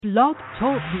Blog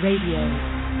Talk Radio.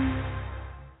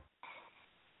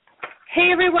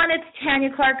 Hey everyone, it's Tanya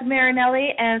Clark Marinelli,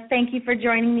 and thank you for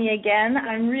joining me again.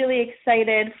 I'm really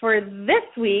excited for this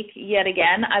week yet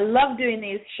again. I love doing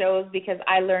these shows because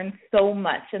I learn so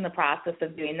much in the process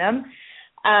of doing them.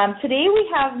 Today we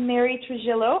have Mary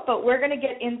Trujillo, but we're going to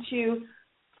get into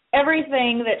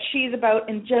everything that she's about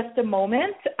in just a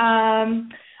moment.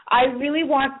 I really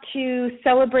want to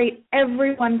celebrate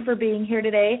everyone for being here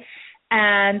today,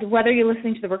 and whether you're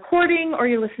listening to the recording or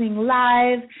you're listening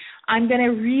live, I'm going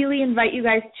to really invite you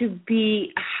guys to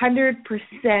be 100%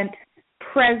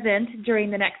 present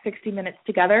during the next 60 minutes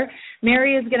together.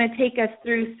 Mary is going to take us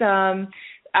through some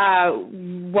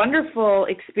wonderful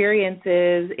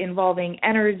experiences involving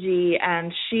energy,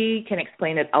 and she can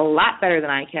explain it a lot better than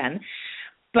I can.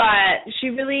 But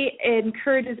she really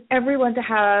encourages everyone to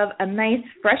have a nice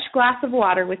fresh glass of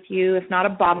water with you, if not a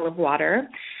bottle of water,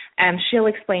 and she'll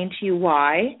explain to you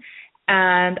why.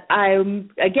 And I'm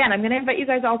going to invite you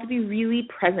guys all to be really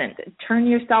present. Turn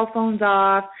your cell phones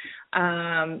off,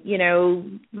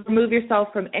 remove yourself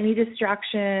from any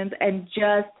distractions, and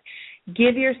just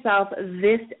give yourself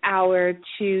this hour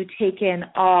to take in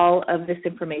all of this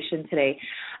information today.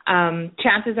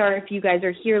 Chances are, if you guys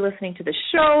are here listening to the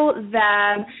show,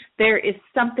 then there is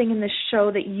something in the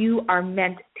show that you are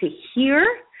meant to hear.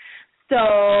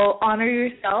 So honor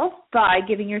yourself by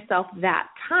giving yourself that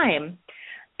time.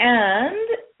 And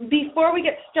before we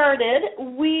get started,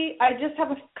 I just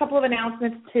have a couple of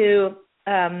announcements to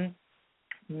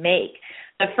make.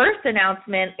 The first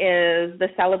announcement is the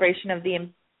celebration of the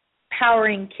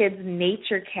Empowering Kids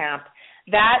Nature Camp.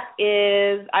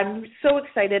 I'm so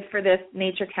excited for this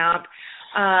nature camp.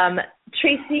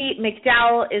 Tracy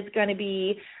McDowell is going to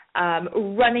be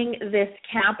running this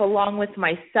camp along with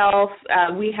myself.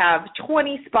 We have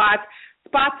 20 spots.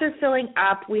 Spots are filling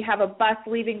up. We have a bus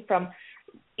leaving from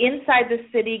inside the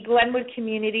city, Glenwood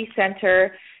Community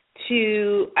Center,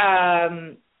 to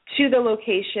the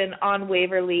location on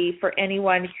Waverly for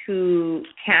anyone who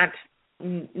can't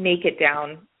make it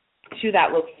down to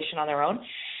that location on their own.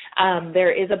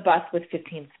 There is a bus with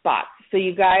 15 spots. So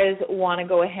you guys want to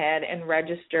go ahead and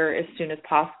register as soon as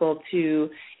possible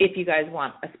if you guys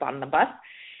want a spot on the bus.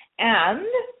 And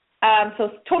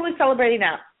so totally celebrating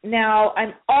that. Now,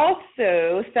 I'm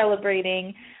also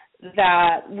celebrating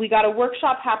that we got a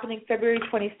workshop happening February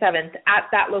 27th at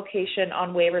that location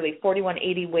on Waverly,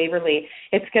 4180 Waverly.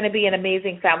 It's going to be an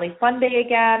amazing family fun day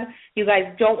again. You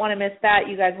guys don't want to miss that.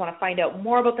 You guys want to find out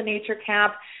more about the nature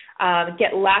camp.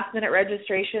 Get last-minute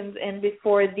registrations in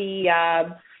before the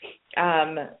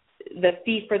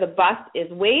fee for the bus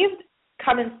is waived.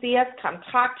 Come and see us. Come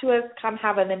talk to us. Come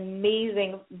have an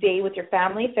amazing day with your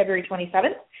family, February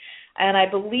 27th. And I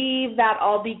believe that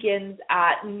all begins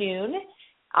at noon.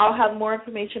 I'll have more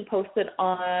information posted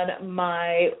on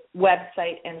my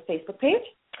website and Facebook page.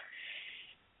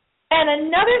 And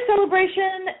another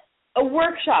celebration, a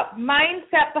workshop,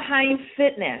 Mindset Behind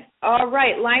Fitness. All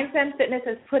right, Mindset Fitness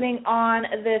is putting on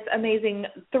this amazing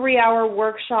 3-hour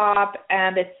workshop,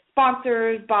 and it's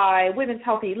sponsored by Women's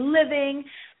Healthy Living.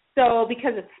 So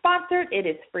because it's sponsored, it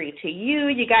is free to you.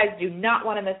 You guys do not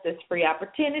want to miss this free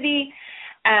opportunity.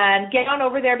 And get on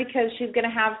over there because she's going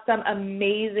to have some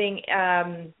amazing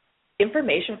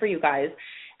information for you guys.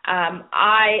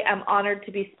 I am honored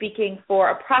to be speaking for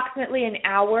approximately an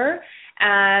hour,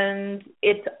 and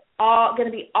it's all going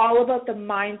to be all about the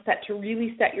mindset to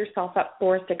really set yourself up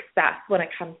for success when it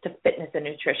comes to fitness and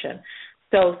nutrition.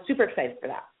 So super excited for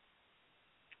that.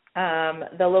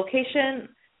 The location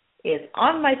is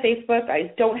on my Facebook. I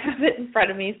don't have it in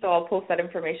front of me, so I'll post that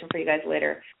information for you guys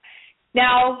later.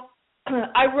 Now,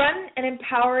 I run an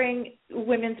empowering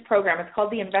women's program. It's called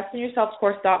the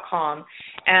investinyourselfcourse.com,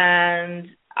 and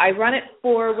I run it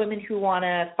for women who want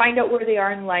to find out where they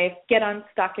are in life, get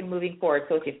unstuck and moving forward.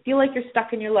 So if you feel like you're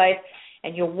stuck in your life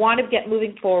and you want to get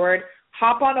moving forward,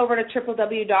 hop on over to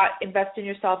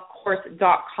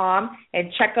www.investinyourselfcourse.com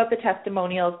and check out the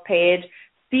testimonials page,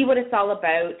 see what it's all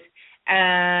about,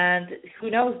 and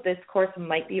who knows, this course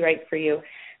might be right for you.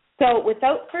 So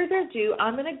without further ado,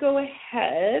 I'm going to go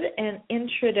ahead and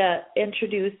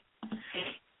introduce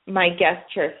my guest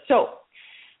here. So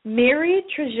Mary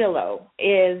Trujillo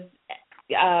is,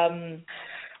 I'm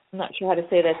not sure how to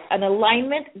say this, an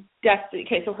Alignment Destiny.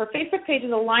 Okay, so her Facebook page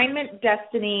is Alignment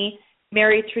Destiny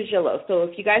Mary Trujillo. So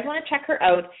if you guys want to check her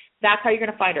out, that's how you're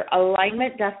going to find her,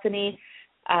 Alignment Destiny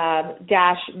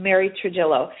Mary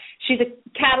Trujillo. She's a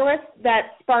catalyst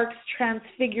that sparks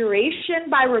transfiguration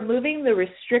by removing the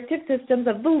restrictive systems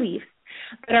of beliefs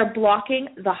that are blocking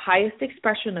the highest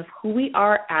expression of who we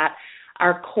are at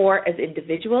our core as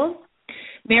individuals.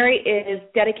 Mary is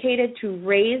dedicated to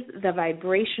raise the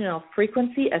vibrational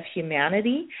frequency of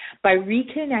humanity by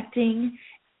reconnecting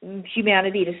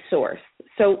humanity to source.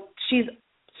 So she's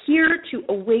here to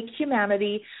awake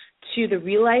humanity to the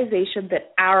realization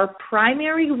that our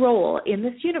primary role in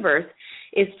this universe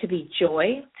is to be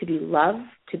joy, to be love,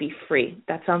 to be free.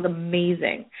 That sounds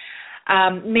amazing.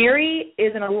 Mary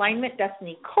is an alignment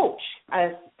destiny coach,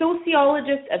 a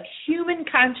sociologist of human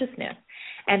consciousness,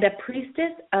 and a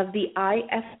priestess of the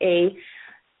IFA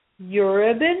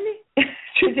Yoruban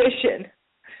Tradition.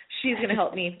 She's going to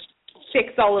help me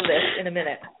fix all of this in a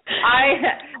minute.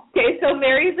 So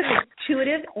Mary's an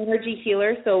intuitive energy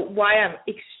healer, so why I'm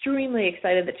extremely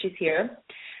excited that she's here.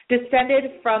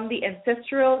 Descended from the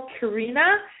ancestral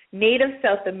Kariña Native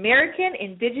South American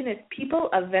indigenous people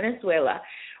of Venezuela.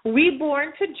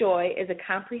 Reborn to Joy is a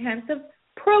comprehensive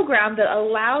program that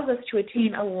allows us to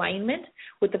attain alignment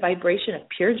with the vibration of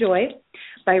pure joy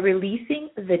by releasing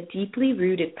the deeply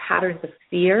rooted patterns of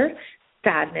fear,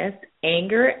 sadness,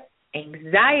 anger,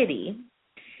 anxiety,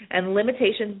 and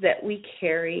limitations that we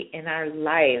carry in our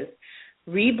lives.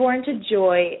 Reborn to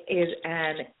Joy is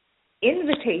an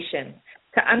invitation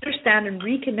to understand and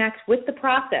reconnect with the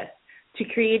process to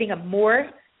creating a more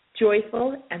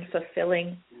joyful and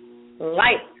fulfilling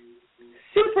life.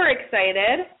 Super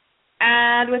excited.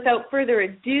 And without further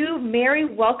ado, Mary,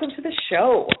 welcome to the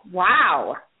show.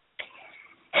 Wow.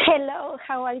 Hello,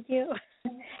 how are you?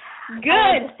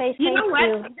 Good. You know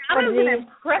what? That was an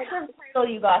impressive title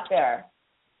you got there.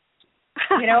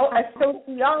 You know, a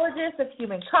sociologist of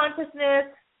human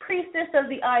consciousness, priestess of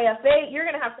the IFA. You're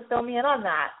going to have to fill me in on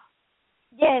that.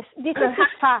 Yes, this is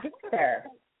IFA.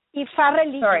 IFA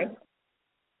religion. Sorry.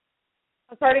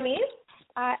 Pardon me?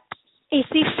 It's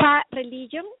IFA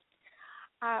religion.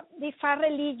 The IFA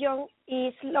religion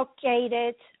is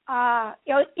located,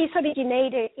 is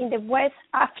originated in the West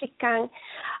African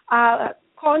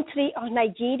country of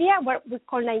Nigeria, what we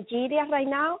call Nigeria right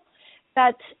now.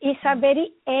 That is a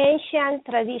very ancient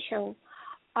tradition.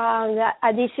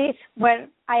 This is where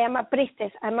I am a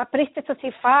priestess. I'm a priestess of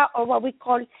IFA, or what we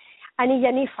call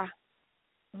Aniya.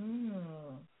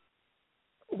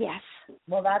 Yes.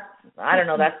 Well, I don't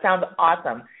know, that sounds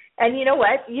awesome. And you know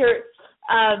what?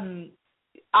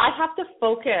 I have to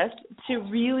focus to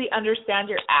really understand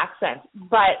your accent,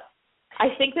 but I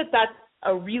think that's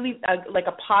a really like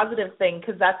a positive thing,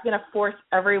 because that's going to force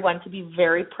everyone to be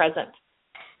very present,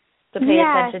 to pay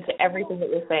attention to everything that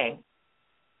you're saying.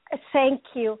 Thank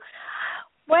you.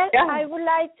 Well, I would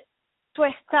like to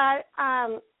start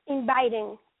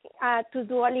inviting, to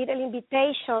do a little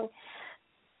invitation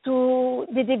to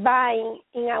the divine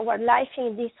in our life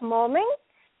in this moment,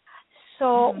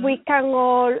 so we can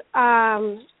all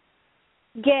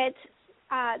get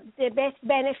the best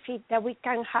benefit that we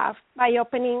can have by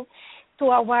opening to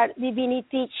our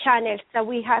divinity channels that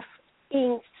we have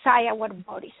inside our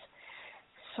bodies.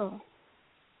 So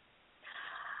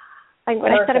I'm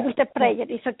going to start with the prayer.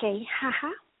 It's okay.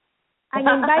 I'm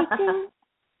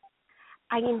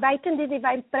inviting the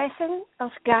divine presence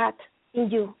of God in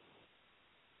you.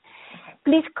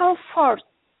 Please comfort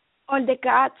all the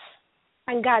gods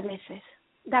and goddesses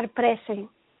that are present.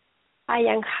 I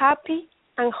am happy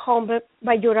and humbled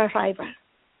by your arrival.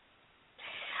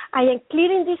 I am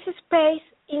clearing this space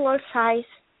in all sides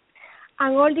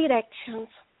and all directions,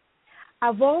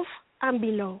 above and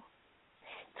below,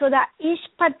 so that each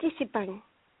participant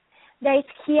that is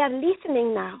here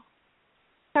listening now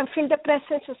can feel the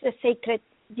presence of the sacred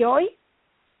joy.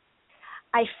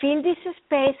 I feel this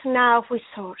space now with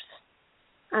source,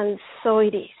 and so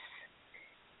it is.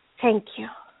 Thank you.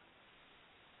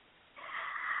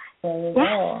 There you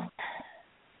go.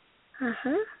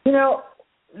 You know,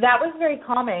 that was very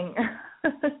calming.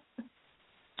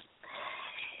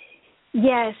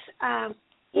 Yes,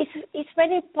 it's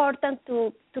very important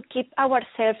to keep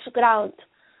ourselves grounded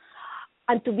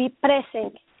and to be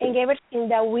present in everything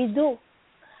that we do.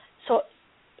 So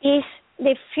it's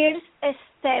the first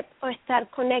step of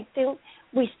start connecting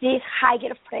with this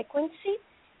higher frequency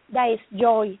that is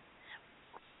joy.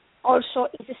 Also,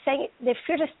 it's the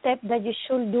first step that you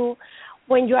should do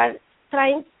when you are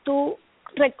trying to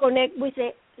reconnect with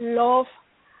the love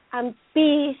and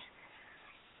peace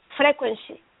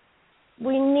frequency.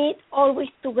 We need always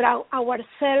to ground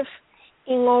ourselves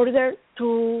in order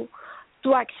to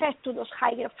access to those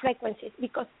higher frequencies,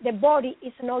 because the body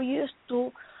is not used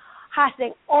to have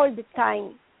them all the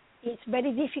time. It's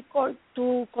very difficult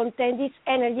to contain these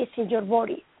energies in your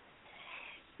body,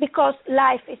 because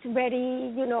life is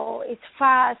very, it's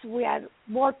fast. We are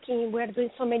working, we are doing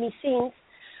so many things,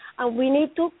 and we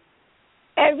need to,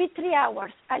 every 3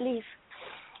 hours at least,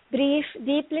 breathe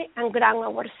deeply and ground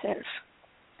ourselves.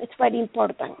 It's very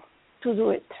important to do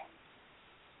it.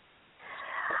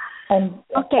 And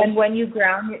when you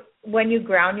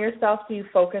ground yourself, do you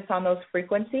focus on those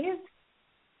frequencies?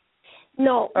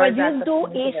 No, or what you do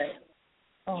is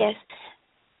yes.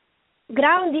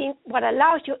 Grounding, what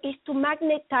allows you is to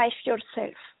magnetize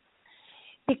yourself.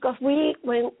 Because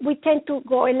when we tend to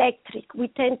go electric,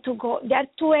 there are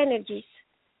two energies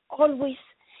always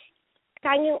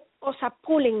kind of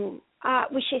pulling,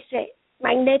 which is the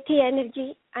magnetic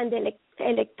energy and the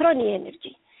electronic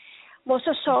energy. Most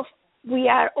of us, we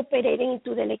are operating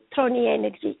into the electronic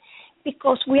energy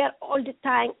because we are all the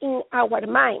time in our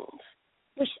minds,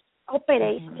 which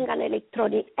operates in an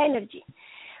electronic energy.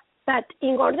 But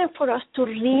in order for us to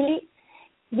really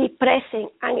be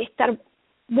present and start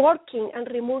working and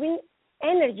removing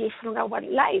energy from our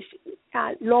life,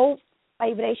 low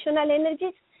vibrational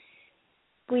energies,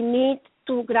 we need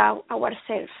to ground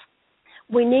ourselves.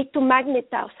 We need to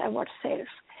magnetize ourselves.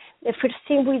 The first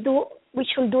thing we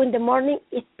should do in the morning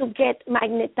is to get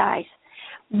magnetized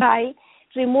by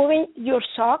removing your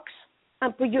socks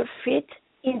and put your feet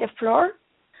in the floor,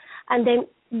 and then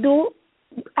do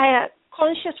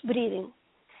conscious breathing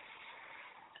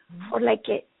for like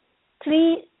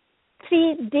three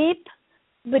deep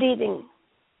breathing.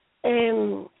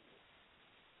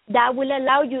 That will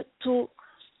allow you to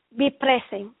be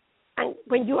present. And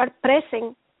when you are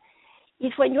present,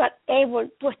 is when you are able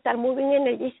to start moving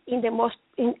energies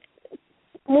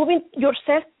moving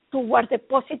yourself towards the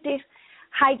positive,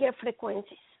 higher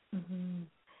frequencies. Mm-hmm.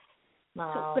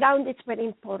 Wow. So ground is very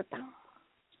important.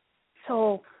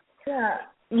 So yeah,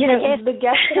 the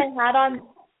guest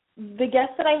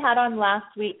that I had on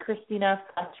last week, Christina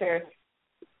Fletcher.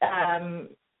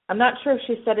 I'm not sure if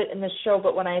she said it in the show,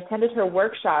 but when I attended her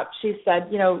workshop, she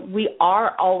said, we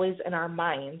are always in our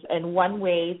minds, and one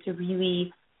way to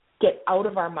really get out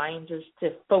of our minds is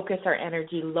to focus our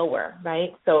energy lower,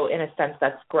 right? So in a sense,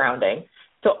 that's grounding.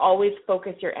 So always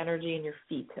focus your energy in your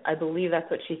feet. I believe that's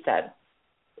what she said.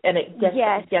 And it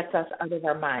gets us out of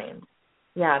our mind.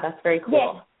 Yeah, that's very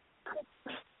cool.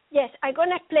 Yes, I'm going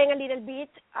to explain a little bit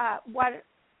what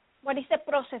is the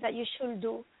process that you should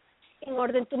do in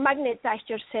order to magnetize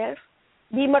yourself,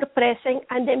 be more present,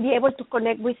 and then be able to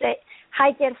connect with a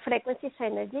higher frequencies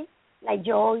energy, like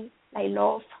joy, like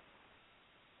love.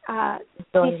 I'm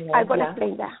going to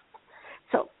explain that.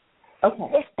 So,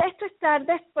 the steps to start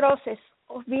this process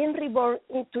of being reborn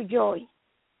into joy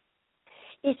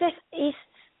is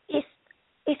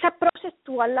a process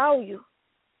to allow you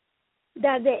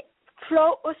that the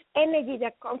flow of energy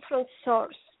that comes from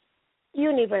Source,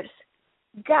 Universe,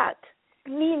 God,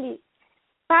 really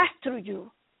pass through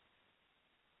you.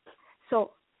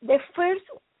 So the first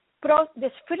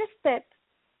step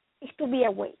is to be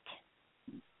awake.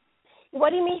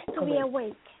 What it means to be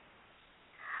awake?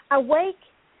 Awake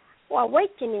or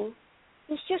awakening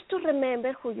is just to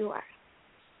remember who you are.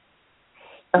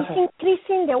 It's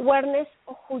increasing the awareness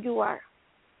of who you are.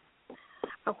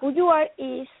 And who you are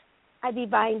is a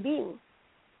divine being,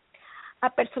 a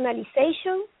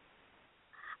personalization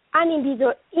and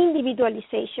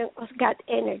individualization of God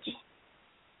energy.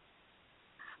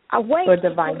 Awake to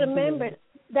remember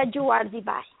that you are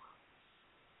divine.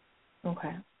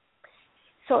 Okay.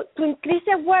 So to increase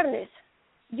awareness,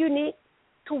 you need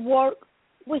to work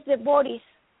with the bodies.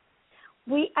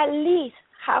 We at least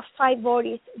have 5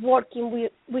 bodies working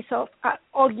with us at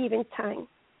all given time.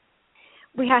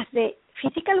 We have the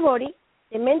physical body,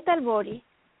 the mental body,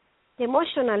 the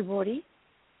emotional body,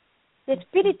 the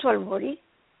spiritual body,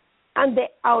 and the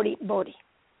auric body.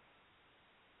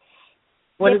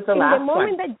 What is the last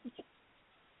one?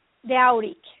 The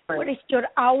auric. What is your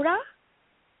aura?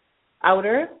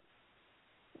 Outer?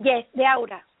 Yes, the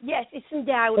aura. Yes, it's in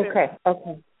the outer.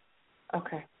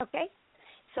 Okay.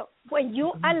 So when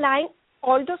you align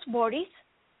all those bodies,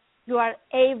 you are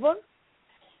able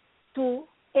to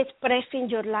express in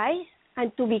your life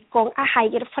and to become a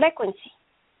higher frequency.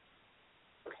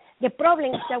 The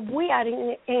problem is that we are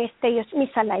in a state of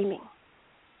misalignment.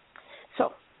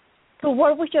 So, to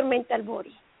work with your mental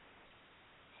body,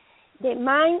 the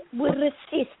mind will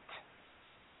resist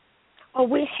or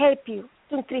will help you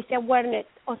to increase the awareness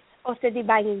of the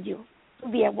divine in you,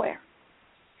 to be aware.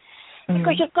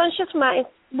 Because your conscious mind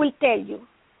will tell you,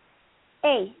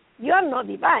 hey, you are not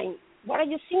divine. What are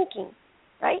you thinking,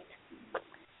 right?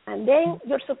 And then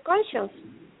your subconscious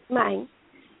mind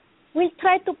will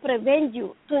try to prevent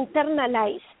you to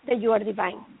internalize that you are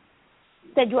divine,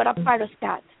 that you are a part of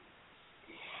God.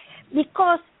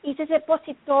 Because it is a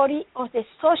repository of the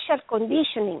social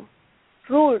conditioning,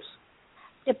 rules,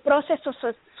 the process of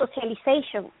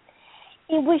socialization,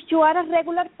 in which you are a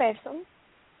regular person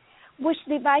which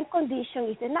divine condition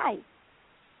is denied.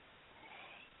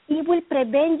 It will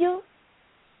prevent you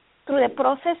through the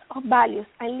process of values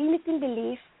and limiting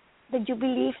belief that you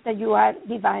believe that you are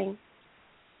divine.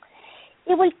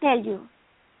 It will tell you,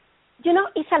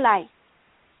 it's a lie.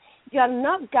 You are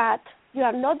not God. You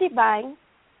are not divine.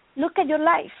 Look at your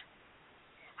life.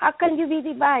 How can you be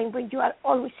divine when you are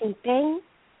always in pain,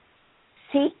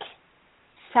 sick,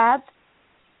 sad,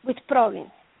 with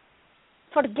problems?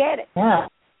 Forget it. Yeah.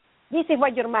 This is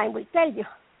what your mind will tell you.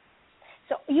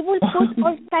 So it will put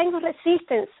all kinds of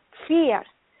resistance, fear,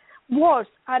 walls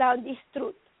around this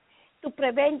truth to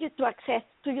prevent you to access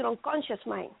to your unconscious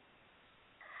mind.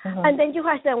 And then you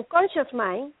have the unconscious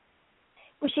mind,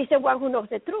 which is the one who knows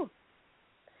the truth.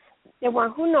 The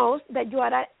one who knows that you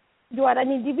are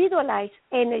an individualized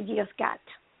energy of God.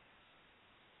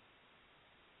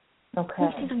 Okay.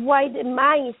 This is why the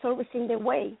mind is always in the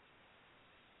way.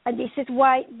 And this is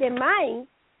why the mind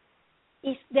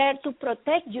is there to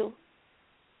protect you,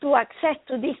 to access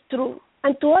to this truth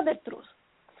and to other truths.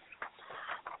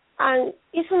 And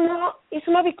it's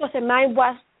not because the mind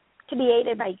was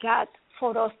created by God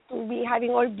for us to be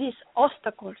having all these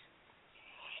obstacles.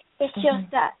 It's just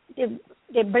that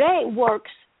the brain works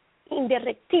in the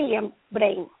reptilian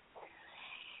brain.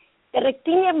 The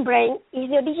reptilian brain is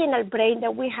the original brain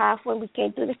that we have when we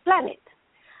came to this planet,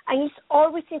 and it's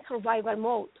always in survival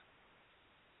mode.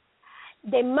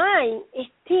 The mind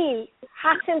still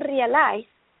hasn't realized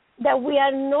that we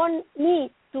are no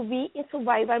need to be in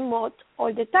survival mode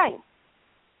all the time.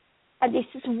 And this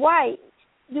is why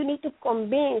you need to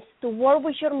convince, to work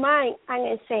with your mind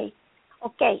and say,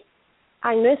 okay,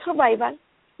 I'm not in survival.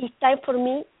 It's time for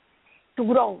me to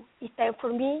grow. It's time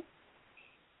for me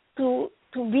to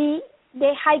be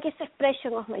the highest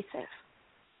expression of myself.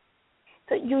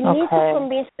 So you need to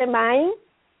convince the mind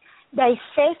that it's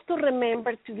safe to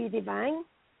remember to be divine,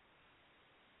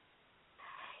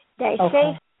 that it's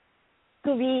safe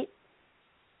to be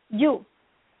you.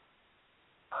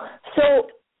 So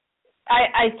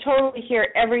I totally hear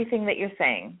everything that you're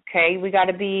saying, okay? We got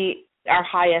to be our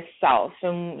highest self,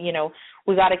 and,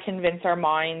 we got to convince our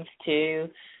minds to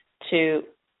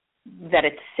that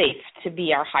it's safe to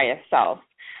be our highest self.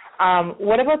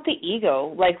 What about the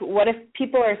ego? Like, what if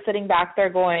people are sitting back there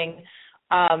going,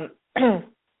 that's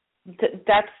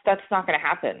not going to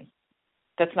happen.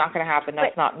 That's not going to happen.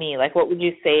 That's not me. Like, what would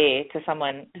you say to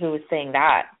someone who is saying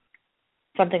that?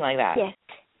 Something like that.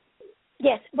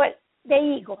 Yes, but the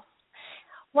ego.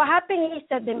 What happens is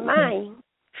that the mind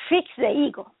fixes the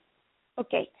ego,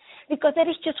 okay? Because there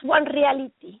is just one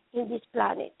reality in this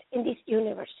planet, in this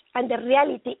universe, and the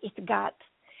reality is God.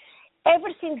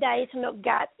 Everything that is not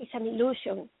God is an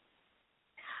illusion.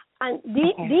 And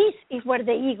this is where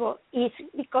the ego is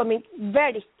becoming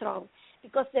very strong,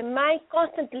 because the mind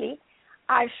constantly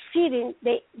are feeding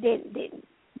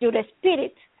your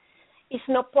spirit. It's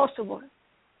not possible.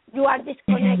 You are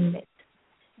disconnected.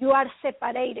 You are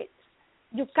separated.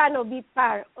 You cannot be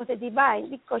part of the divine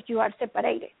because you are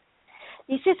separated.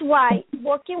 This is why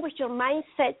working with your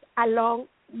mindset alone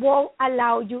won't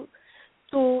allow you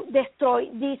to destroy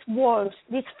these walls,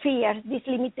 these fears, these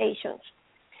limitations.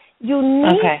 You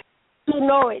need to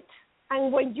know it.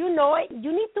 And when you know it,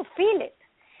 you need to feel it.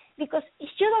 Because if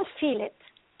you don't feel it,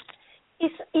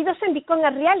 it doesn't become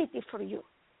a reality for you.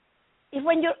 If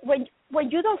when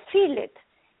you don't feel it,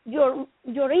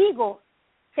 your ego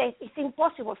says it's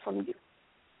impossible for you.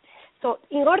 So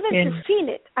in order to feel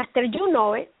it, after you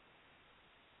know it,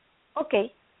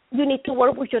 you need to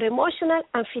work with your emotional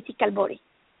and physical body.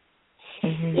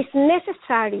 It's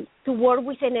necessary to work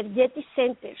with energetic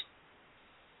centers.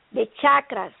 The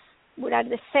chakras, which are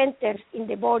the centers in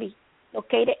the body,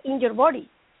 located in your body.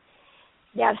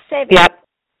 There are 7.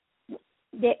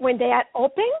 When they are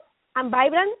open and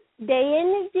vibrant, the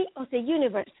energy of the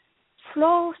universe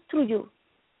flows through you.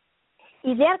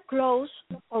 If they are closed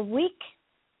or weak,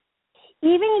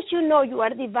 even if you know you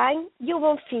are divine, you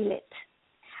won't feel it.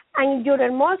 And your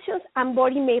emotions and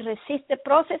body may resist the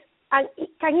process, and it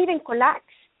can even collapse.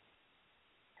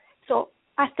 So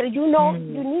after you know,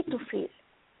 you need to feel.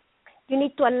 You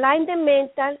need to align the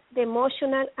mental, the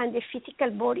emotional, and the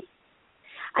physical body.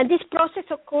 And this process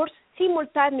occurs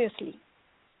simultaneously,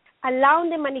 allowing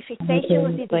the manifestation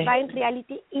of the divine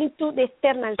reality into the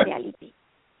external reality.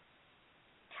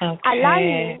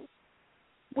 Alignment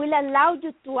will allow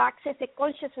you to access the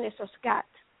consciousness of God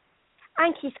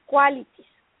and His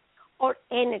qualities or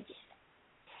energies.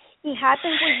 It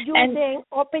happens when you then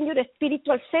open your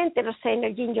spiritual center of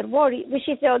energy in your body, which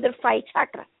is the other 5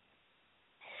 chakras.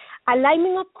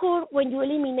 Alignment occurs when you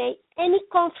eliminate any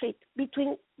conflict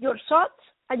between your thoughts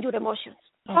and your emotions.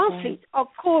 Conflict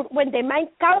occurs when the mind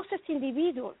causes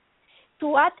individuals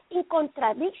to act in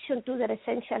contradiction to their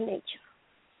essential nature.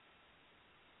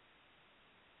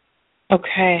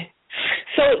 Okay.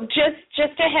 So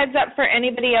just a heads up for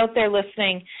anybody out there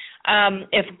listening,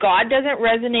 if God doesn't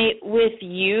resonate with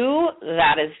you,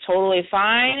 that is totally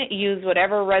fine. Use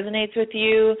whatever resonates with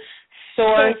you,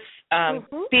 source,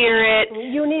 spirit,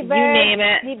 universe, you name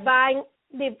it. Divine,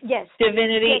 yes.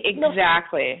 Divinity,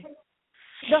 exactly.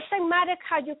 Doesn't matter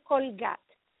how you call God.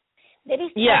 There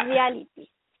is a reality.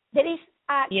 There is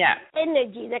a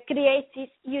energy that creates this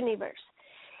universe.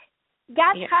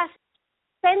 God has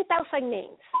 10,000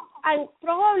 names, and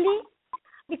probably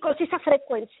because it's a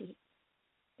frequency.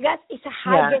 God is a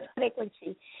highest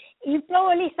frequency. It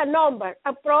probably is a number,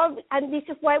 and this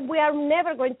is why we are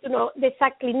never going to know the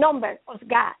exact number of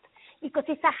God, because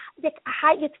it's the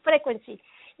highest frequency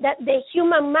that the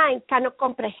human mind cannot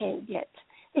comprehend yet.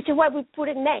 This is why we put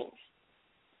in names.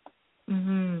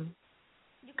 Mm-hmm.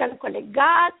 You can call it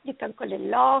God, you can call it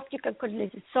love, you can call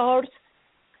it the source,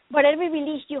 whatever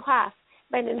belief you have,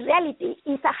 but in reality,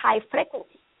 it's a high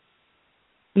frequency.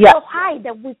 So high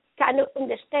that we cannot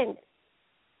understand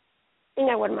in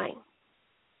our mind.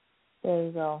 There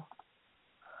you go.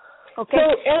 Okay. So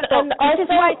and this is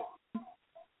why.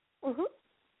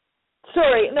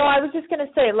 Sorry, no, I was just going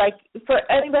to say, like, for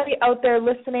anybody out there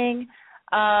listening,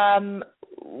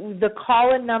 the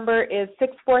call-in number is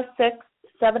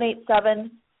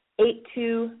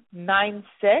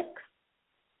 646-787-8296.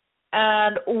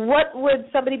 And what would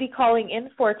somebody be calling in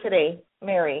for today,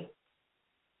 Mary?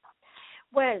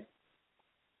 Well,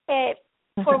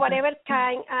 for whatever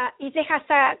kind, if they has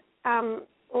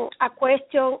a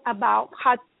question about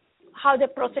how the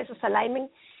process of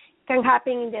alignment can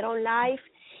happen in their own life,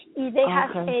 if they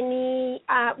have any,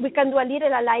 we can do a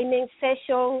little alignment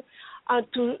session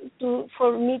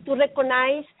for me to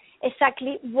recognize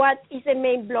exactly what is the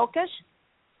main blockage.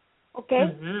 Okay,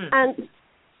 and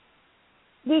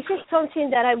this is something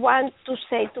that I want to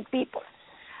say to people.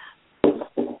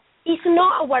 It's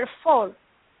not our fault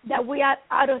that we are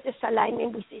out of this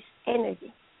alignment with this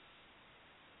energy.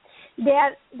 There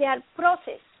are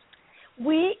processes.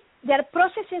 There are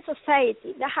processes in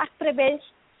society that have prevented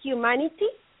humanity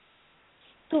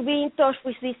to be in touch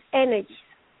with these energies.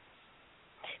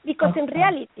 Because in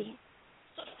reality,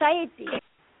 society,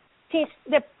 since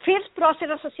the first process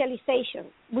of socialization,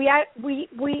 we have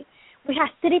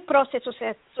three processes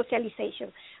of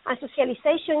socialization. And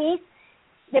socialization is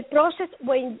the process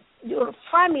when your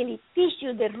family teach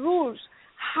you the rules,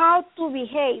 how to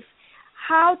behave,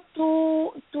 how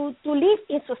to live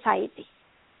in society.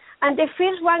 And the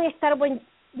first one starts when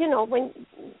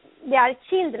they are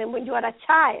children, when you are a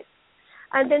child.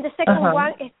 And then the second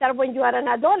one starts when you are an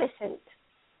adolescent.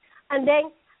 And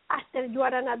then after you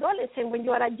are an adolescent, when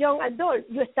you are a young adult,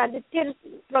 you start the third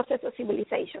process of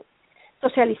socialization.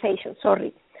 Those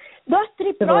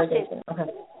three processes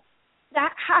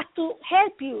that have to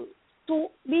help you to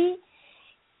be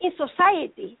in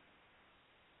society,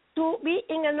 to be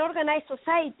in an organized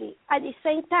society, at the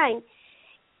same time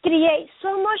create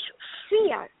so much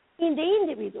fear in the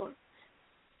individual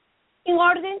in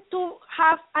order to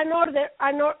have an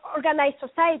organized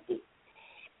society.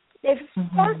 The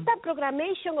constant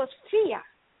programmation of fear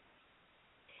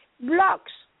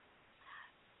blocks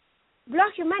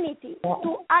humanity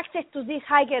to access to this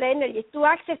higher energy, to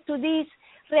access to this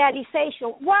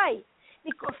realization. Why?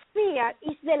 Because fear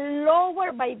is the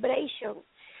lower vibration.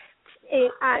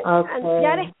 And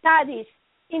there are studies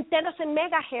in terms of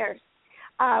megahertz.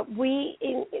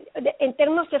 In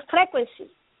terms of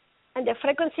frequency, and the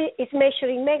frequency is measured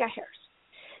in megahertz.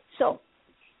 So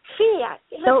fear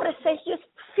represents just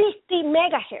 50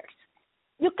 megahertz.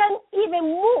 You can even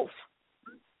move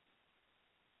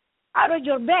out of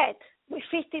your bed with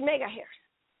 50 megahertz.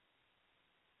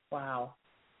 Wow.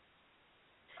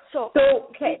 So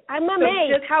I'm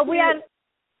amazed how we are.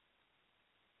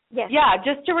 Yes. Yeah,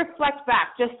 just to reflect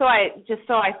back, just so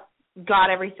I got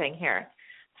everything here.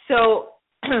 So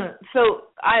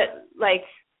I like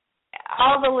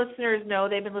all the listeners know,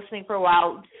 they've been listening for a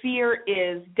while. Fear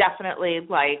is definitely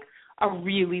like a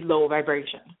really low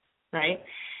vibration, right?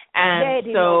 And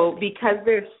so because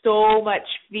there's so much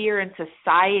fear in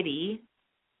society,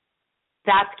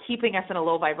 that's keeping us in a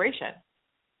low vibration.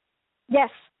 Yes.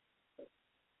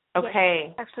 Okay.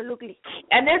 Yes, absolutely.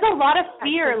 And there's a lot of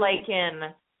fear, like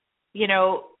in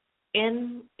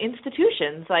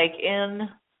institutions, like in,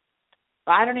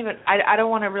 I don't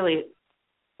want to really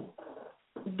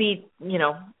be, I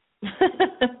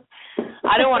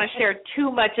don't want to share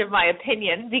too much of my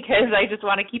opinion because I just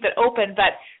want to keep it open,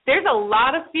 but there's a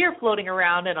lot of fear floating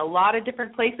around in a lot of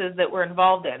different places that we're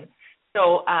involved in.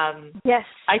 So yes,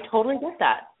 I totally get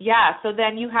that. Yeah, so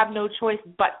then you have no choice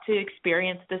but to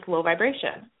experience this low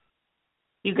vibration.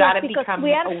 You got to become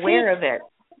aware of it.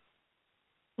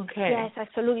 Okay. Yes,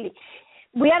 absolutely.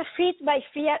 We are fed by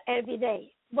fear every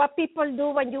day. What people do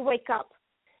when you wake up,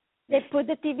 they put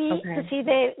the TV to see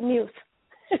the news.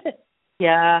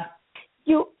 Yeah.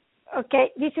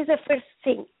 This is the first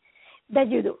thing that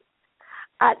you do.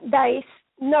 That is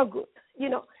no good. You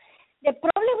know, the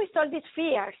problem with all these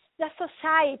fears, the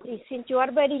society, since you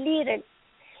are very little,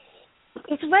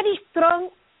 is very strong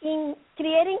in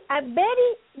creating a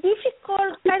very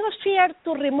difficult kind of fear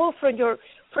to remove from your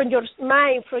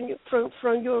mind,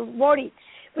 from your body,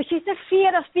 which is the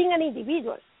fear of being an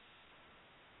individual.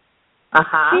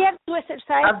 Fear to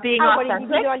exercise of being our authentic?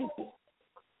 individuality.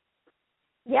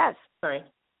 Yes. Sorry.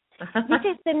 This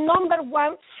is the number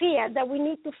one fear that we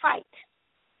need to fight.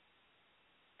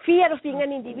 Fear of being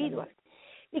an individual.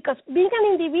 Because being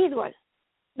an individual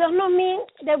does not mean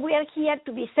that we are here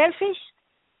to be selfish,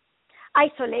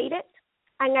 isolated,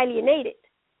 and alienated.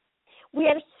 We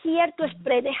are here to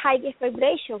spread the highest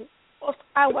vibration of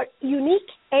our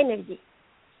unique energy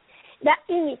that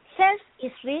in itself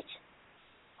is rich,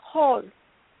 whole.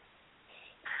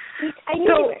 It's a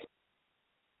universe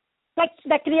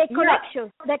that creates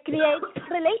connections, that creates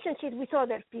relationships with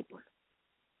other people.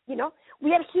 You know,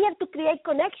 we are here to create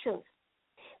connections.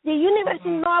 The universe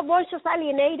is not a bunch of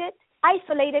alienated,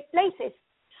 isolated places.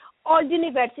 All the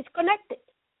universe is connected.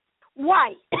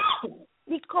 Why?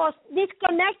 Because this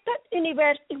connected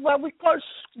universe is what we call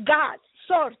God,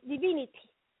 source, divinity,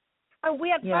 and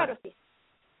we are part of it.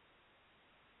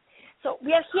 So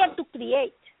we are here to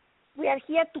create. We are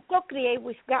here to co-create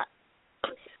with God.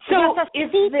 So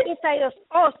it's inside of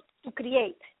us to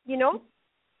create, you know?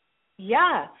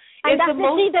 Yeah. And that's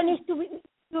the seed that needs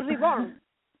to reborn.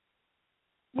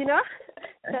 You know?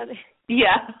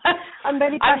 Yeah. I'm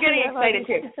getting excited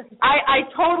too. I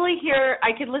totally hear,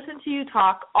 I could listen to you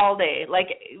talk all day. Like,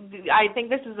 I think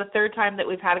this is the third time that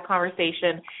we've had a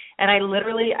conversation, and I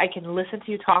can listen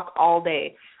to you talk all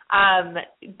day.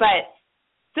 But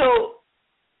so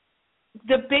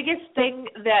the biggest thing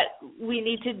that we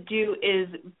need to do is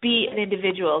be an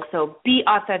individual. So be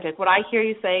authentic. What I hear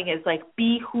you saying is like,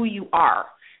 be who you are.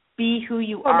 Be who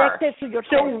you are.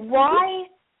 So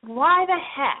why the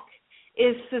heck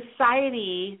is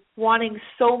society wanting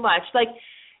so much? Like,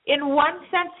 in one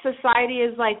sense, society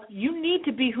is like, you need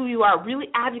to be who you are, really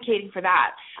advocating for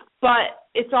that. But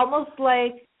it's almost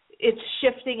like it's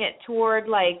shifting it toward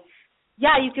like,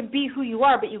 yeah, you can be who you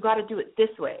are, but you got to do it this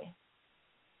way.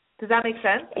 Does that make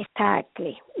sense?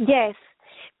 Exactly. Yes,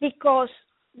 because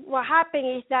what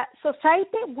happens is that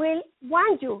society will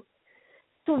want you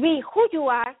to be who you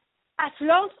are as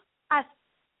long as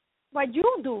what you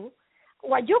do,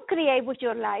 what you create with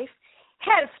your life,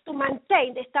 helps to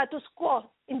maintain the status quo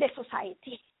in the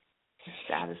society.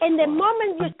 And the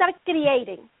moment you start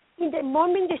creating, in the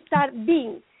moment you start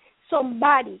being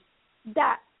somebody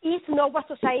that is not what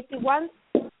society wants,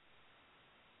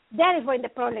 that is when the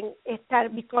problem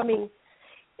starts becoming,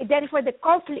 that is when the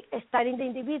conflict starts in the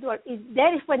individual.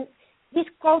 That is when this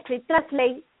conflict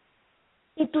translates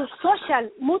into social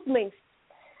movements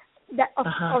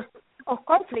of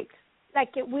conflicts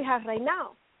like we have right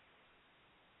now.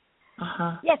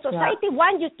 Yes, society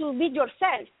wants you to be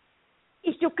yourself.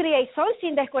 If you create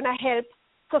something that's going to help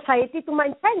society to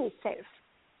maintain itself.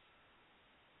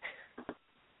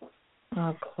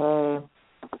 Okay.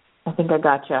 I think I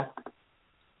gotcha.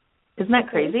 Isn't that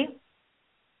crazy?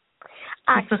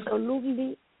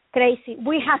 Absolutely crazy.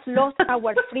 We have lost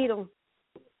our freedom.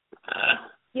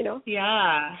 You know?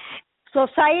 Yeah.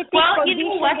 Society. Well, you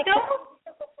know what, though?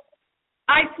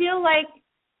 I feel like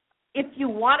if you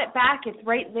want it back, it's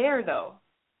right there, though.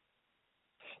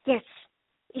 Yes,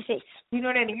 it is. You know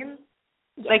what I mean?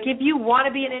 Yes. Like, if you want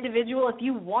to be an individual, if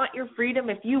you want your freedom,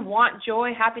 if you want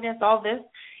joy, happiness, all this,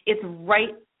 it's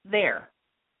right there.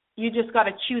 You just got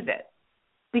to choose it.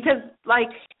 Because, like,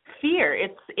 fear,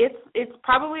 it's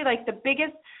probably like the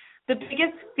biggest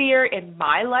fear in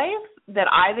my life that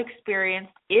I've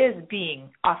experienced is being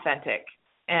authentic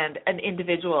and an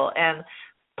individual and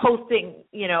posting,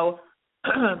 you know,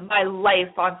 my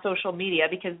life on social media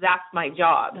because that's my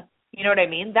job. You know what I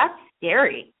mean? That's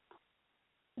scary.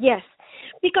 Yes,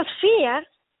 because fear,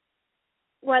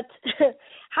 what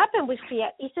happened with fear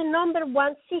is the number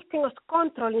one system of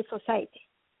control in society.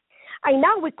 And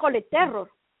now we call it terrorism.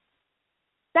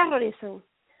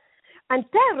 And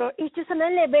terror is just an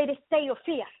elevated state of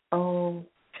fear. Oh,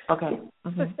 okay.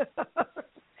 Mm-hmm.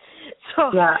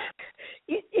 So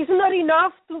it's not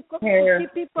enough to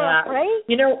keep people afraid.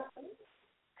 You know,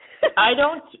 I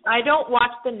don't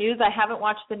watch the news. I haven't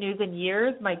watched the news in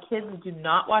years. My kids do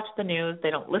not watch the news.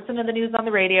 They don't listen to the news on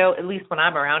the radio, at least when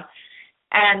I'm around.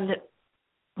 And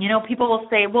people will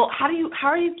say, "Well, how do you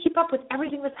keep up with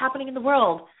everything that's happening in the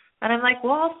world?" And I'm like,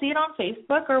 "Well, I'll see it on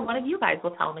Facebook, or one of you guys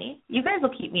will tell me. You guys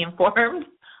will keep me informed.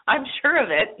 I'm sure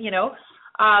of it,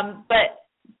 But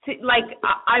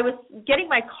I was getting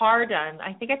my car done.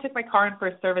 I think I took my car in for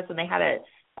a service, and they had a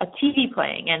TV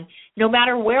playing. And no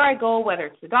matter where I go, whether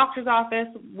it's the doctor's office,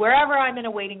 wherever I'm in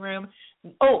a waiting room,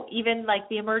 even like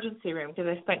the emergency room, because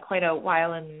I spent quite a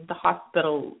while in the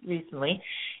hospital recently,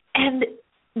 and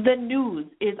the news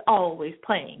is always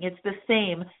playing. It's the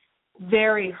same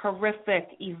very horrific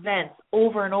events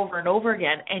over and over and over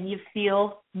again, and you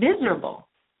feel miserable.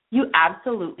 You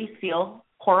absolutely feel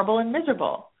horrible and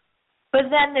miserable. But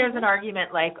then there's an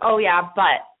argument like, oh yeah,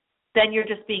 but then you're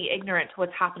just being ignorant to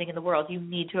what's happening in the world. You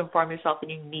need to inform yourself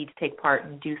and you need to take part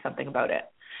and do something about it.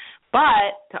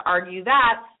 But to argue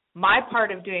that, my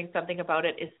part of doing something about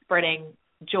it is spreading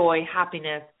joy,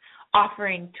 happiness,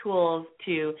 offering tools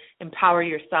to empower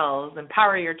yourselves,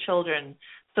 empower your children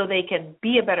so they can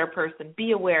be a better person,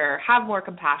 be aware, have more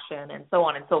compassion, and so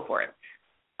on and so forth.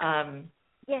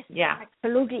 Yes, yeah.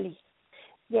 Absolutely.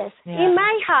 Yes. Yeah. In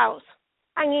my house,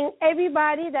 and in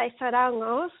everybody that is around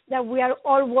us, that we are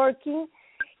all working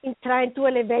in trying to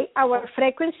elevate our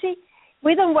frequency,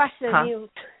 we don't watch the news.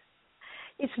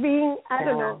 It's being,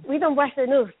 we don't watch the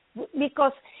news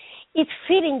because it's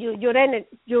feeding you, your energy,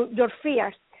 your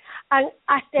fears. And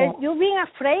after you being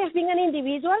afraid of being an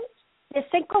individual, the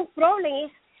second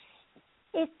problem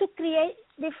is to create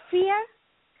the fear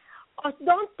of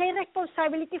don't take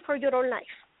responsibility for your own life.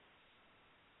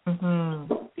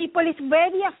 Mm-hmm. People is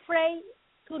very afraid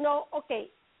to know, okay,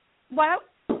 well,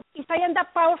 if I am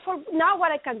that powerful, now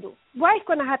what I can do? What is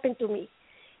going to happen to me?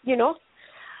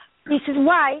 This is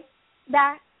why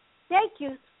that takes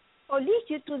you or leads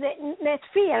you to the next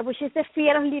fear, which is the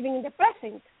fear of living in the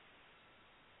present.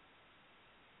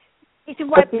 This is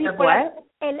why people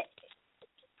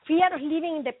fear of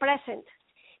living in the present.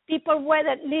 People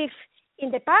whether live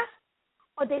in the past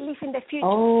or they live in the future.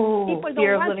 People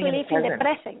don't want to live in the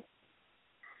present.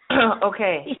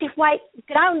 Okay. This is why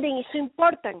grounding is so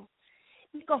important.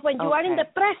 Because when you are in the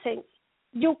present,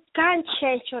 you can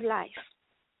change your life.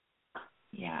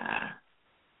 Yeah,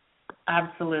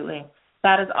 absolutely.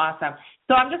 That is awesome.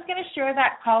 So I'm just going to share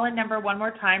that call-in number one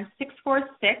more time,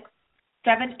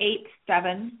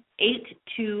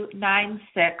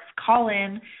 646-787-8296. Call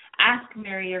in, ask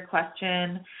Mary your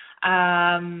question.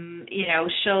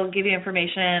 She'll give you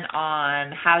information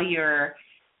on how you're,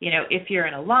 if you're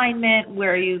in alignment,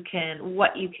 what you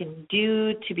can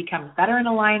do to become better in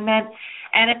alignment.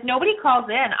 And if nobody calls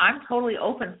in, I'm totally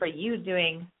open for you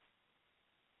doing,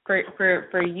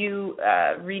 for you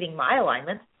reading my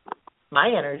alignment, my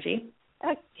energy.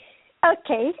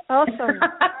 Okay, awesome.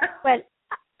 Well,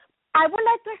 I would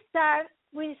like to start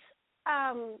with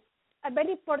a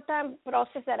very important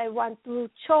process that I want to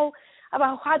show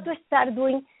about how to start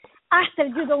doing after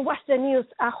you don't watch the news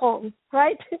at home,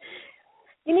 right?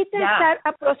 You need to start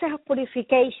a process of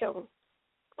purification,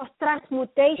 of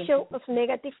transmutation of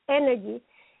negative energy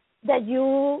that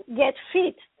you get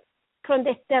fit from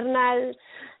the external,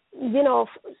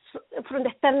 from the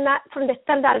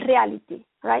external reality,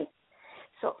 right?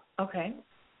 So, okay.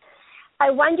 I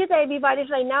want you to, everybody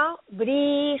right now,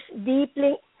 breathe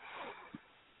deeply.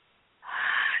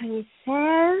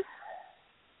 Yourself.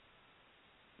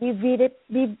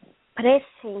 Be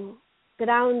present,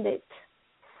 grounded.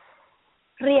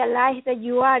 Realize that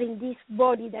you are in this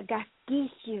body that God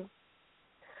gives you.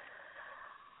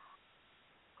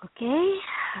 Okay?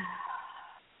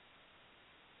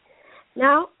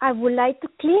 Now, I would like to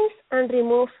cleanse and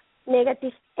remove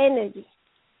negative energy.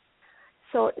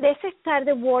 So let's start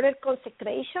the water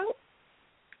consecration.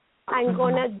 I'm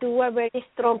going to do a very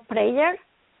strong prayer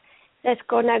that's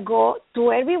going to go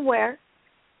to everywhere,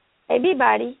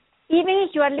 everybody, even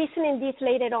if you are listening this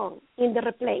later on in the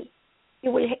replay, it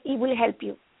will help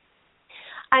you.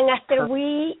 And after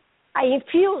I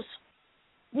infuse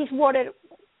this water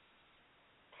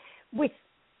with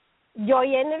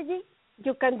joy energy,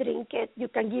 you can drink it, you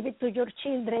can give it to your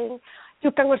children,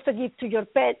 you can also give to your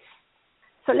pets.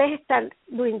 So let's start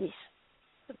doing this,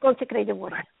 to consecrate the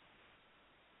water.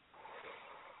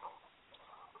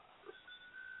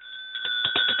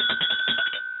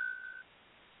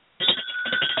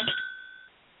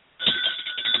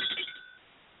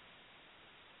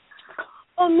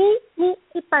 Omi ni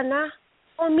ipana,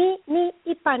 omi ni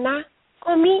ipana,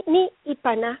 omi ni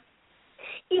ipana.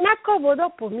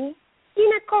 Inakobodopomi,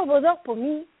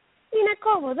 inakobodopomi,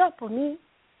 inakobodopomi,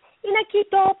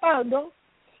 inakito paudo,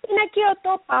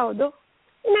 Inakioto paudo,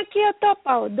 inakioto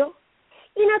paudo,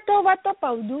 inatobato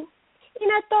paudu,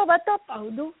 inatobato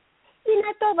paudu,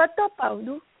 inatobato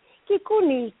paudu,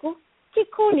 kikuniku,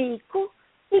 kikuniku,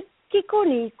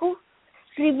 kikuniku,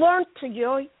 reborn to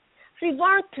joy,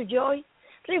 reborn to joy,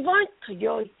 reborn to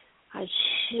joy.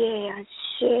 Ashe,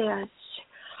 ashe, ashe.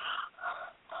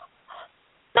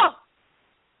 Stop.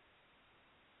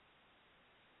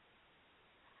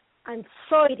 And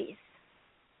so it is.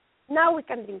 Now we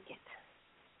can drink it.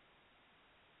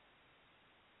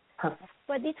 Perfect.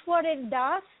 What this water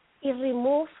does is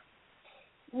remove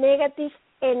negative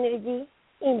energy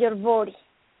in your body.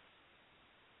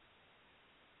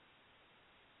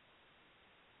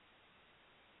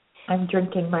 I'm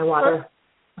drinking my water.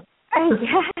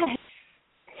 Yes.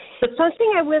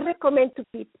 Something I will recommend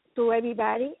to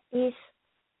everybody is,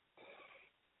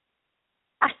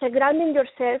 after grounding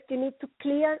yourself, you need to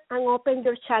clear and open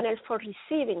your channel for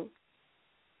receiving.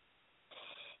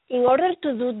 In order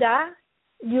to do that,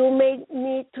 you may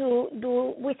need to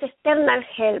do with external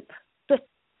help to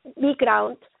be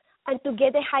grounded and to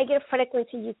get a higher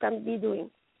frequency you can be doing.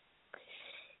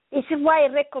 This is why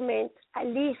I recommend at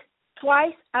least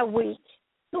twice a week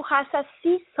to have a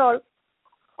sea salt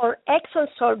or Epsom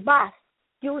salt bath.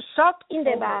 You soak in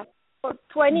the bath for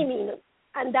 20 minutes,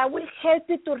 and that will help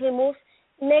you to remove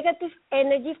negative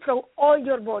energy from all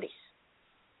your bodies.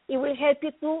 It will help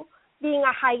you to be in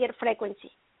a higher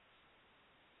frequency.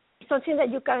 It's something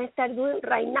that you can start doing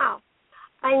right now,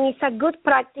 and it's a good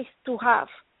practice to have.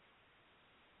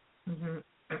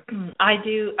 Mm-hmm. I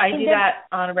do that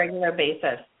on a regular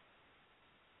basis.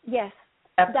 Yes.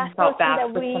 Epsom salt bath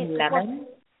with some lemon.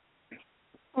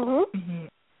 Mm-hmm. Mm-hmm.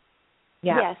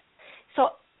 Yeah. Yes. So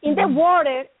in the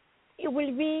water, it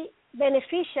will be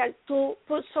beneficial to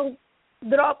put some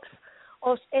drops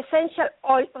of essential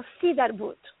oil of cedar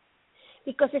wood,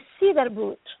 because the cedar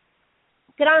wood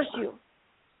grounds you.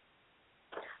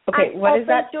 Okay, what is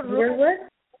that? Cedar wood?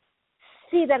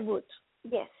 Cedar wood,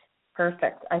 yes.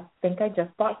 Perfect. I think I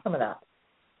just bought some of that.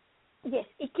 Yes,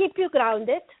 it keeps you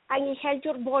grounded and it helps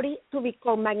your body to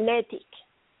become magnetic.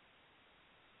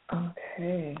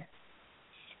 Okay.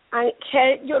 And it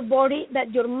helps your body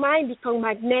that your mind become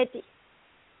magnetic.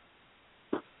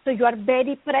 So you are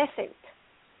very present.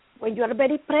 When you are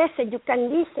very present, you can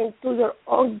listen to your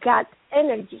own gut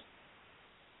energy.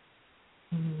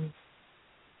 Mm-hmm.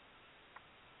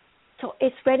 So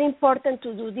it's very important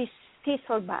to do this sea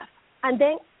salt bath. And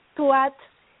then to add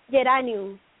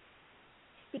geranium,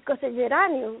 because the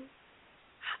geranium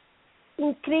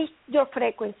increase your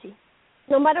frequency.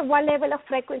 No matter what level of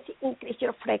frequency, increase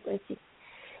your frequency.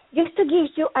 Just to give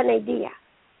you an idea,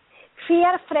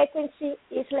 fear frequency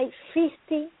is like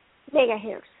 50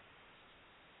 megahertz.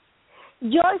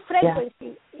 Joy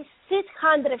frequency is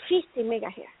 650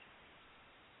 megahertz.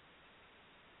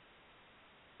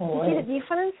 Oh, you see the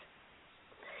difference?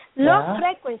 Low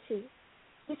frequency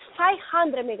is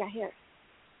 500 megahertz.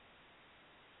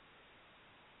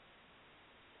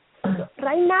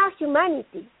 Right now,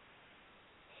 humanity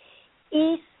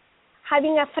is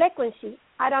having a frequency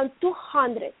around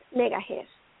 200 megahertz.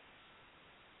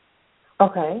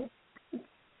 Okay.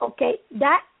 Okay,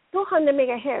 that 200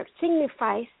 megahertz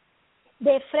signifies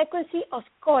the frequency of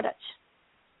courage.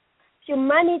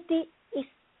 Humanity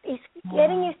is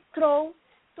getting strong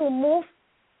to move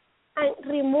and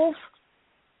remove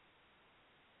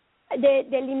the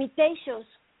limitations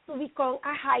to become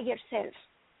a higher self.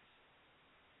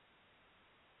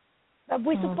 But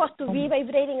we're supposed to be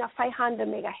vibrating at 500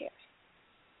 megahertz.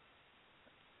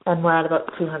 And we're at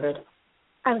about 200.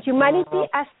 And humanity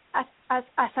as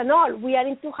an all, we are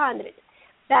in 200.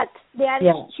 That there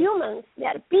are humans, there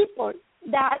are people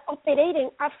that are operating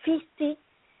at 50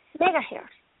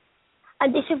 megahertz.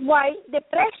 And this is why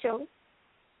depression,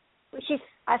 which is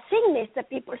a sickness that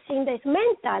people think that is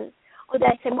mental or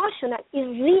that is emotional, is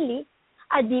really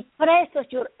a depress of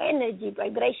your energy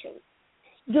vibration.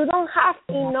 You don't have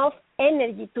enough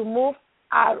energy to move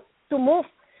out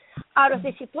of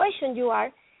the situation you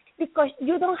are, because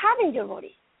you don't have it in your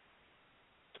body.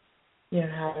 You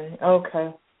don't have it.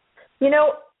 Okay. You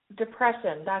know,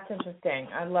 depression, that's interesting.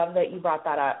 I love that you brought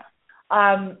that up.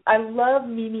 I love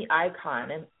Mimi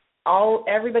Icon, and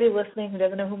everybody listening who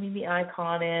doesn't know who Mimi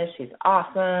Icon is, she's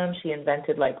awesome. She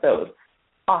invented like those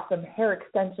awesome hair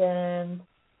extensions.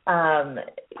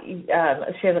 She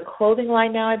has a clothing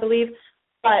line now, I believe.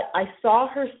 But I saw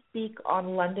her speak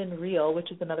on London Real,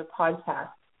 which is another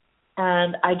podcast,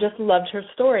 and I just loved her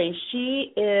story.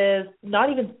 She is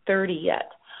not even 30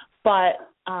 yet, but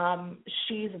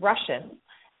she's Russian,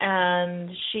 and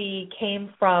she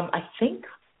came from, I think,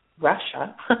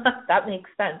 Russia. That makes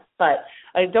sense, but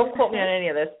don't quote me on any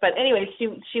of this. But anyway,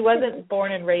 she wasn't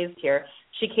born and raised here.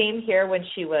 She came here when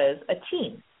she was a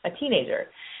teenager.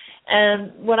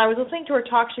 And when I was listening to her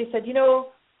talk, she said,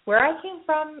 where I came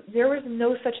from, there was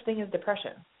no such thing as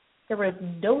depression. There was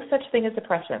no such thing as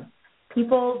depression.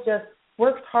 People just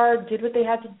worked hard, did what they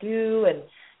had to do, and,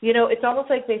 it's almost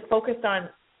like they focused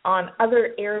on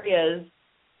other areas.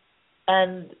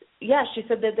 And, yeah, she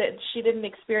said that she didn't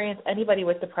experience anybody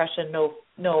with depression, no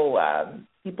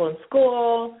people in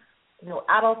school, no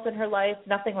adults in her life,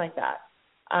 nothing like that.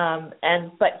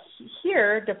 But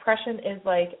here, depression is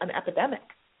like an epidemic.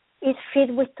 It's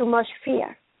filled with too much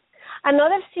fear.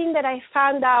 Another thing that I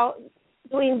found out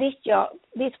doing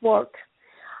this work,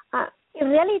 in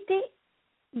reality,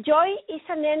 joy is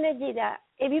an energy that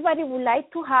everybody would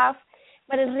like to have,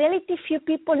 but in reality, few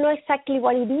people know exactly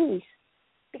what it is,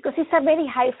 because it's a very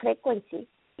high frequency.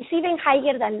 It's even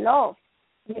higher than love,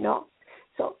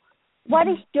 So what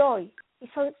is joy?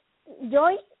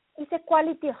 Joy is a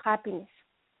quality of happiness.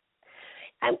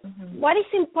 And what is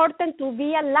important to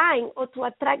be aligned or to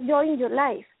attract joy in your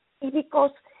life is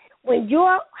because when you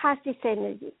have this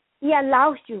energy, it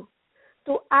allows you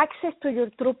to access to your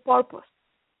true purpose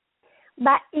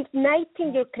by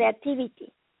igniting your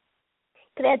creativity.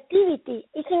 Creativity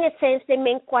is, in a sense, the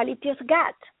main quality of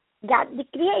God, the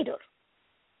creator,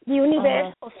 the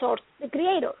universe or source, the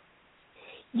creator.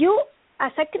 You,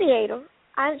 as a creator,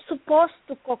 are supposed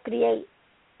to co-create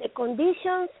the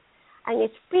conditions and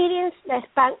experience that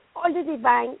span all the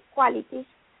divine qualities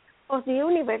of the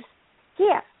universe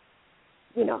here.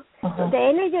 So the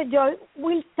energy of joy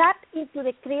will tap into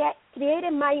the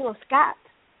creative mind of God.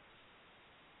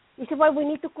 This is why we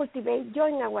need to cultivate joy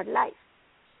in our life.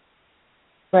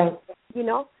 Right.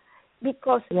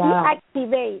 Because it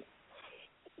activates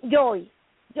joy.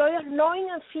 Joy of knowing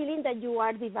and feeling that you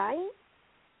are divine,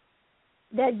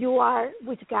 that you are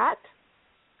with God,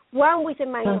 one with the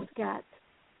mind of God,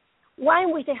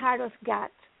 one with the heart of God.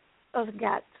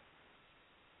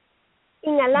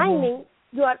 In aligning,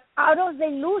 you are out of the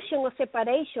illusion of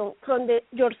separation from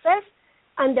yourself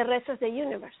and the rest of the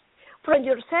universe, from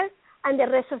yourself and the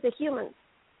rest of the humans.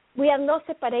 We are not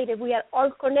separated. We are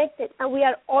all connected, and we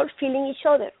are all feeling each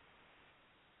other.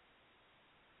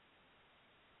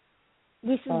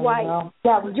 This is why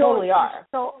we totally are. Is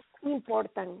so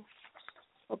important.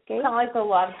 Okay? Kind of like the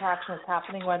law of attraction is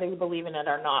happening whether you believe in it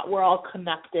or not. We're all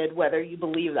connected whether you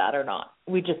believe that or not.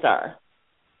 We just are.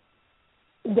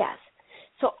 Yes.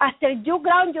 So after you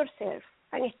ground yourself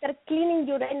and start cleaning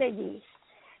your energies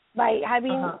by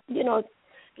having,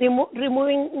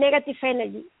 removing negative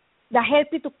energy, that help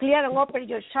you to clear and open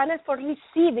your channel for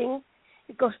receiving,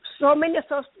 because so many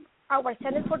of our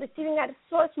channels for receiving are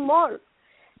so small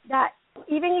that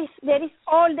even if there is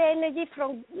all the energy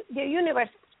from the universe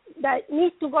that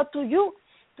needs to go to you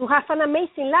to have an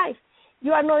amazing life,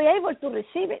 you are not able to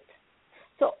receive it.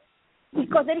 So,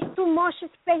 because there is too much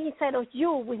space inside of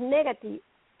you with negative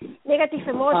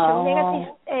emotion,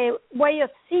 negative way of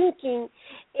thinking,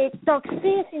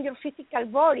 toxins in your physical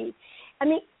body. I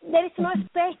mean, there is no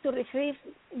space to receive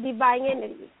divine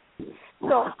energy.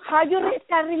 So how you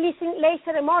start releasing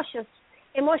lesser emotions?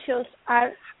 Emotions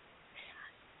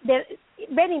they're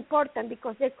very important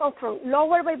because they come from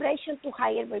lower vibration to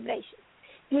higher vibration.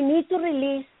 You need to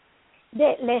release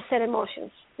the lesser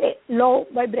emotions, the low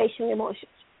vibration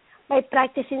emotions, by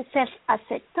practicing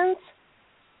self-acceptance,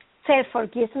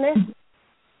 self-forgiveness,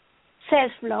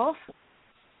 self-love,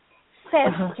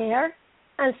 self-care,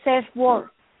 and self-worth.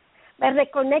 By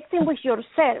reconnecting with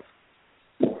yourself,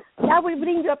 that will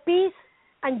bring you a peace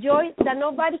and joy that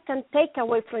nobody can take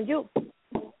away from you.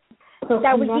 So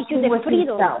that will give you the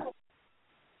freedom. Yourself.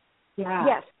 Yeah.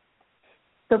 Yes.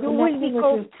 So you will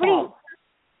become free.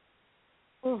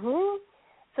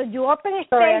 So you open a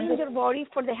space in your body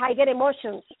for the higher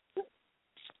emotions.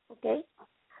 Okay?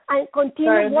 And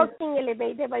continue working,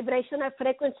 elevate the vibrational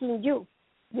frequency in you.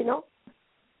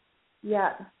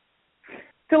 Yeah.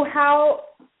 So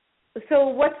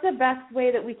what's the best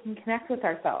way that we can connect with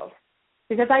ourselves?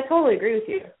 Because I totally agree with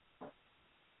you.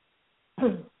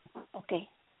 Okay.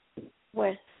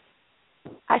 Well,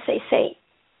 as I say,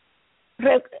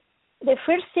 the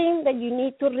first thing that you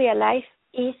need to realize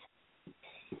is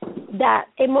that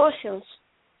emotions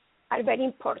are very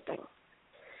important.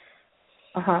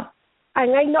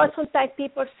 And I know sometimes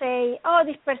people say, oh,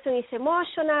 this person is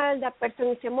emotional, that person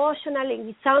is emotional, and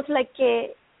it sounds like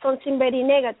something very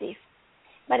negative.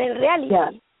 But in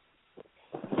reality,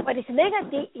 what is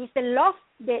negative is the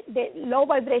low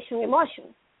vibration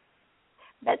emotion.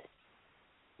 But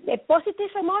the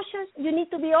positive emotions, you need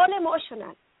to be all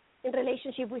emotional in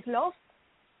relationship with love,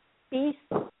 peace,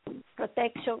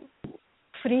 protection,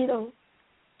 freedom,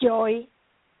 joy,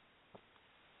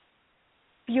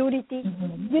 purity.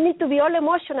 Mm-hmm. You need to be all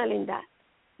emotional in that.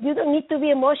 You don't need to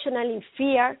be emotional in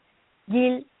fear,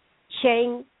 guilt,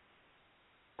 shame,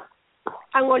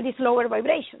 and all these lower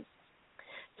vibrations.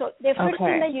 So the first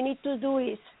thing that you need to do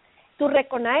is to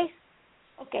recognize,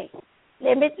 okay,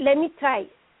 let me try.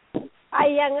 I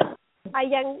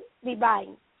am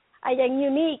divine. I am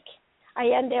unique. I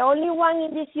am the only one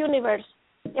in this universe,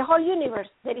 the whole universe.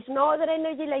 There is no other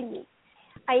energy like me.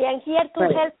 I am here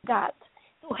to help God,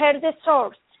 to help the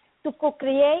source, to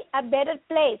co-create a better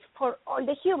place for all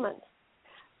the humans.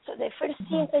 So the first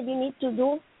thing that you need to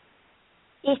do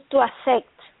is to accept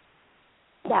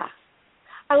that.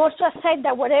 And also accept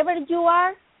that wherever you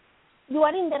are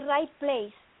in the right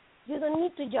place. You don't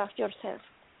need to judge yourself.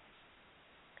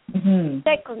 Mm-hmm.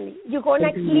 Secondly, you're going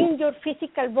to clean your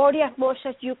physical body as much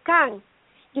as you can.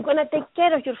 You're going to take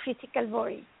care of your physical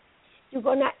body. You're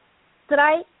going to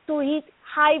try to eat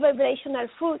high vibrational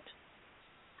food.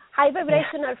 High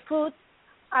vibrational food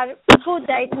are food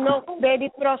that is not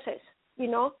very processed,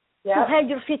 to help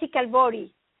your physical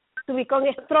body to become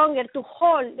stronger, to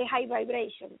hold the high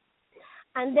vibration.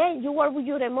 And then you work with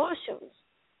your emotions.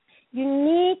 You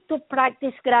need to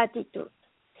practice gratitude.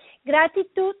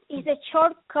 Gratitude is a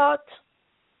shortcut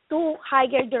to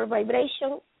higher your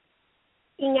vibration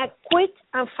in a quick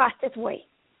and fastest way.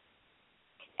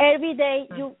 Every day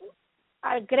you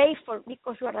are grateful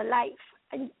because you are alive.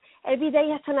 And every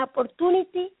day is an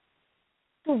opportunity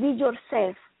to be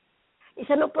yourself. It's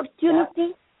an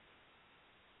opportunity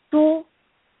to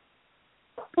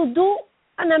do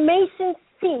an amazing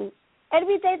thing.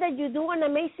 Every day that you do an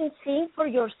amazing thing for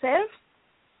yourself,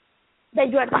 that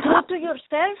you are true to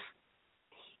yourself,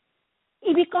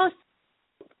 it becomes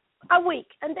a week,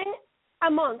 and then a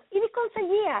month. It becomes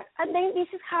a year, and then this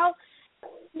is how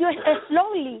you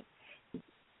slowly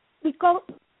become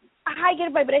a higher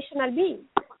vibrational being.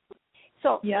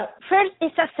 So first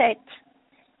is accept.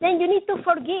 Then you need to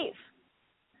forgive.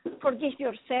 Forgive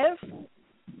yourself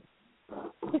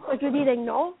because you didn't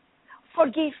know.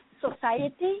 Forgive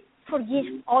society. Forgive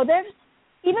others.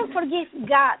 Even forgive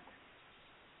God.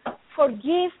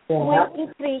 Forgive will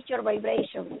increase your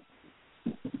vibration.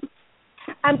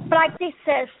 And practice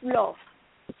self-love.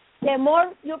 The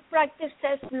more you practice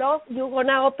self-love, you're going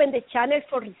to open the channel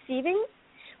for receiving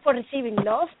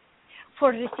love,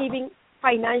 for receiving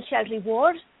financial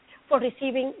rewards, for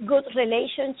receiving good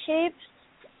relationships,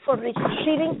 for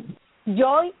receiving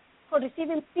joy, for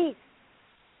receiving peace.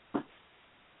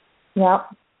 Yep.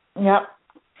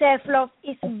 Self-love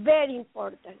is very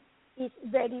important. It's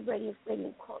very, very, very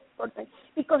important.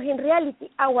 Because in reality,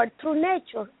 our true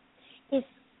nature is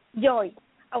joy.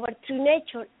 Our true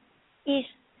nature is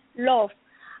love.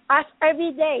 Ask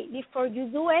every day, before you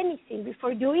do anything,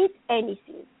 before you eat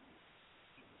anything,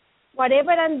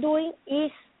 whatever I'm doing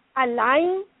is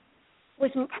aligned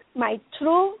with my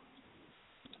true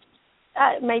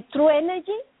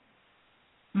energy,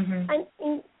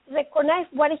 and recognize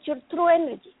what is your true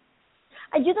energy.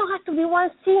 And you don't have to be one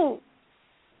thing,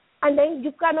 and then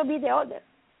you cannot be the other.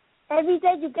 Every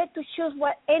day you get to choose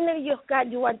what energy of God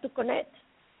you want to connect.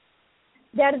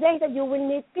 There are days that you will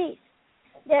need peace.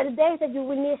 There are days that you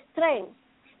will need strength.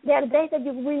 There are days that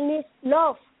you will need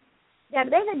love. There are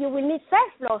days that you will need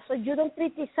self-love, so you don't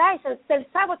criticize and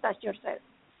self-sabotage yourself.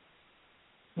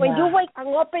 When you wake and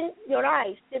open your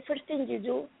eyes, the first thing you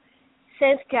do,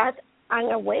 sense God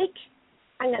and awake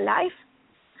and alive.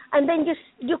 And then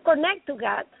you connect to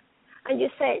God, and you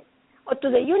say, or to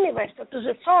the universe, or to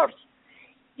the source.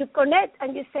 You connect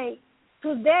and you say,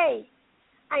 today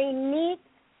I need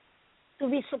to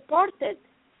be supported,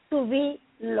 to be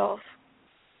loved.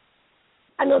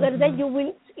 Another day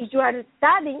if you are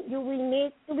studying, you will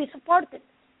need to be supported,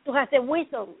 to have the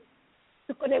wisdom,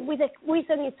 to connect with the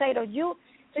wisdom inside of you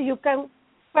so you can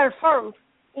perform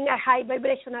in a high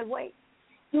vibrational way.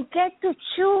 You get to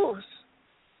choose.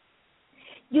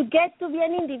 You get to be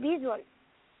an individual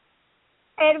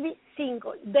every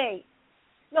single day.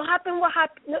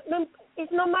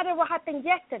 It's no matter what happened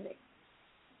yesterday.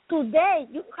 Today,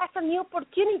 you have a new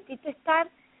opportunity to start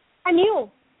anew,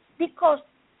 because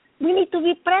we need to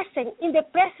be present. In the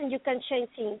present, you can change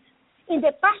things. In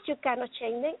the past, you cannot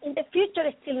change them. In the future,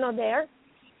 it's still not there.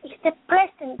 It's the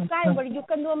present time where you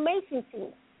can do amazing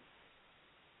things.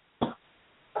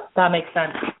 That makes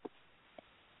sense.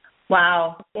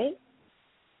 Wow. Okay.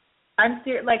 I'm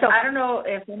serious. I don't know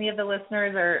if any of the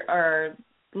listeners are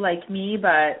like me,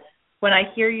 but when I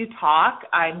hear you talk,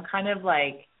 I'm kind of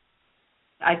I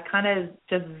kind of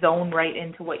just zone right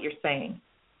into what you're saying.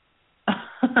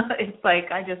 It's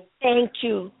like I just... Thank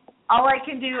you. All I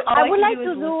can do. I would like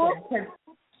to do.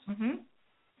 Mm-hmm.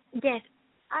 Yes,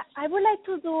 I would like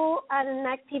to do an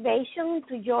activation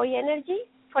to joy energy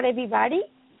for everybody.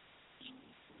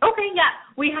 Okay, yeah.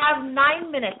 We have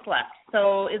 9 minutes left.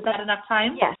 So is that enough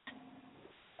time? Yes.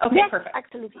 Okay, yes, perfect.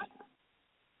 Absolutely.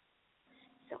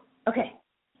 So. Okay.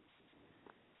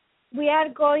 We are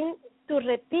going to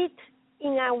repeat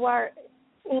in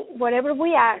wherever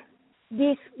we are,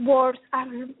 these words as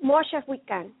much as we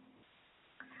can.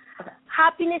 Okay.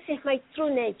 Happiness is my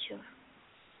true nature.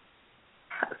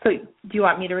 So do you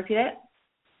want me to repeat it?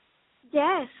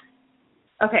 Yes.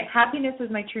 Okay. Happiness is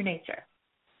my true nature.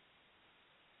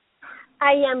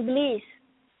 I am bliss.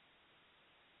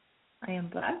 I am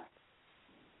blessed.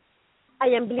 I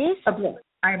am bliss. Bliss.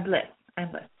 I am bliss. I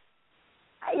am bliss.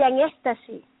 I am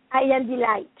ecstasy. I am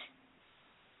delight.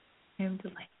 I am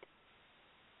delight.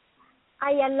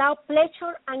 I allow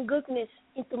pleasure and goodness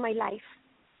into my life.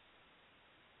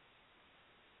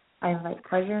 I invite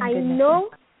pleasure and I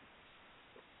goodness.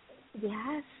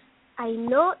 Yes, I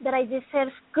know that I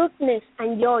deserve goodness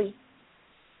and joy.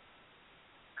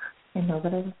 I know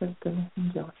that I deserve goodness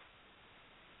and joy.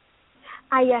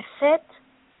 I accept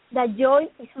that joy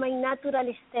is my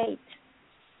natural state.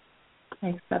 I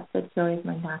accept that joy is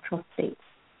my natural state.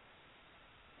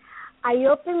 I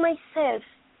open myself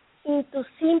into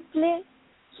simple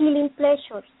healing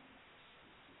pleasures.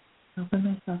 I open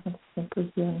myself into simple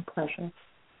healing pleasures.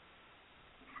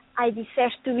 I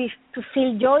deserve to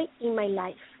feel joy in my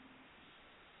life.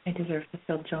 I deserve to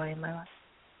feel joy in my life.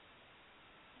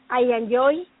 I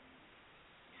enjoy.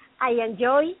 I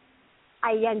enjoy.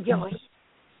 I enjoy.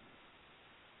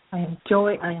 I am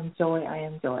joy. I am joy. I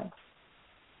am joy.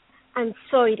 And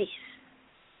so it is.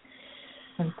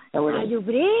 And so it is. Now you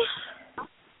breathe.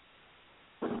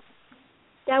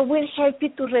 That will help you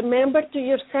to remember to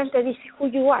yourself that this is who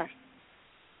you are.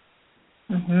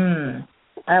 Mhm.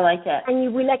 I like it. And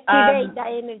you will activate that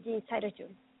energy inside of you.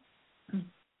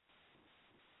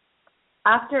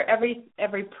 After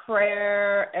every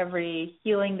prayer, every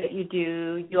healing that you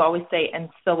do, you always say, "And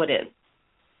so it is."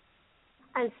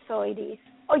 And so it is.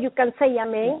 Or you can say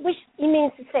Amen, which it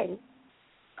means the same.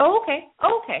 Oh, okay.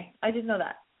 Oh, okay. I didn't know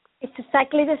that. It's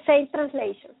exactly the same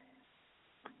translation.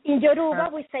 In Yoruba,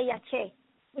 we say Ache,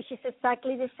 which is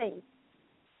exactly the same.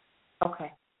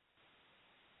 Okay.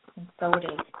 And so it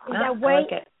is. In that way, I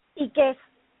like it gets,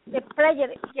 the prayer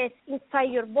gets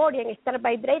inside your body and start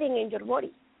vibrating in your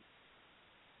body.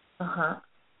 Uh-huh.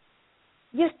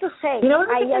 Just to say,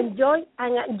 I enjoy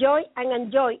and enjoy and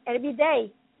enjoy every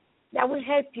day. That will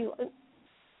help you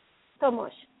so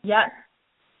much. Yeah,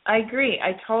 I agree.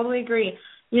 I totally agree.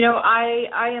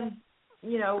 I am,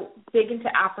 big into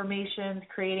affirmations,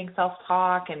 creating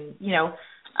self-talk, and,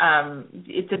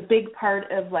 it's a big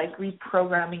part of, like,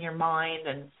 reprogramming your mind,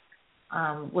 and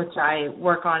which I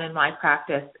work on in my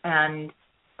practice. And,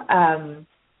 and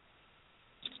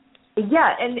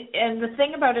the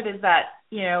thing about it is that,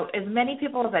 as many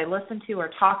people as I listen to or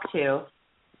talk to,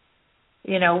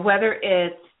 whether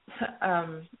it's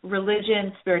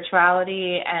religion,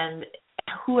 spirituality, and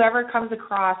whoever comes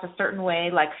across a certain way,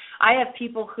 like I have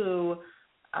people who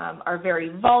are very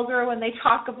vulgar when they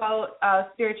talk about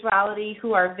spirituality,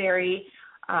 who are very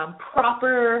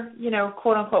proper,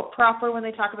 quote unquote proper when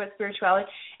they talk about spirituality,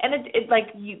 and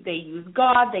they use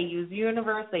God, they use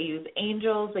universe, they use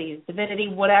angels, they use divinity,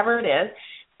 whatever it is.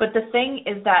 But the thing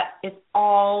is that it's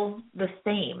all the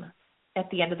same at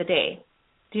the end of the day.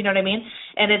 Do you know what I mean?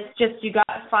 And it's just, you got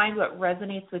to find what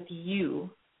resonates with you,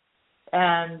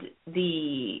 and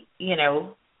the,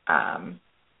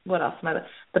 what else?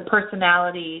 The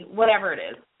personality, whatever it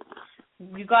is.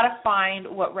 You got to find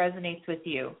what resonates with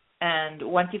you. And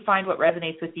once you find what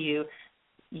resonates with you,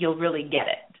 you'll really get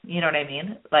it. You know what I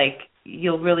mean? Like,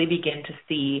 you'll really begin to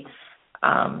see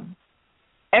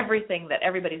everything that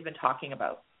everybody's been talking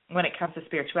about when it comes to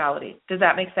spirituality. Does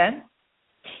that make sense?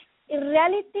 In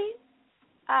reality,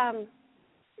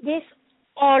 this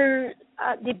all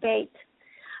debate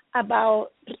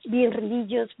about being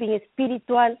religious, being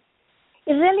spiritual,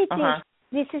 in reality,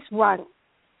 this is what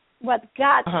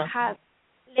God has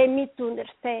led me to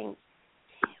understand.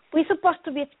 We're supposed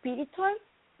to be spiritual,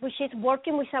 which is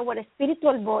working with our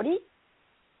spiritual body,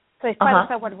 so it's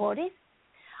part of our bodies,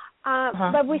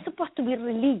 but we're supposed to be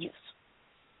religious.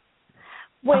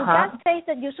 When God says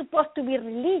that you're supposed to be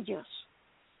religious,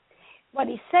 what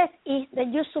it says is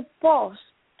that you're supposed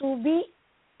to be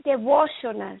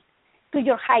devotional to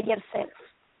your higher self.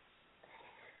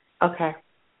 Okay.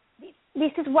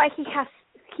 This is why he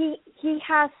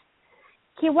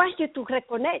wants you to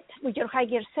reconnect with your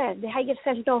higher self. The higher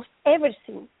self knows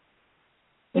everything.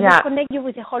 It will connect you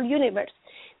with the whole universe.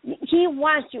 He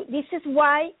wants you. This is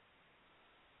why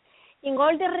in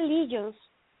all the religions,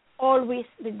 always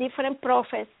the different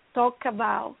prophets talk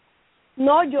about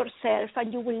know yourself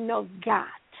and you will know God.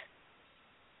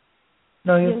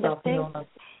 Know yourself and you'll know.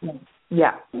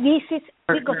 Yeah. This is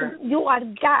because you are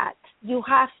God. You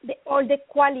have all the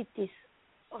qualities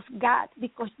of God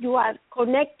because you are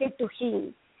connected to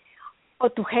Him or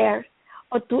to her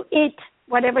or to it,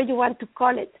 whatever you want to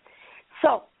call it.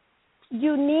 So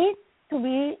you need to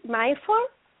be mindful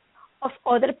of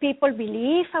other people's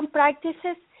beliefs and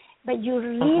practices, but you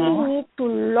really need to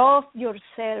love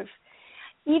yourself.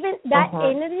 Even that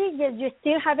energy that you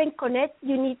still haven't connected,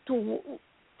 you need to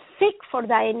seek for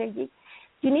that energy.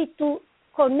 You need to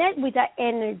connect with that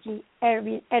energy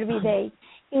every day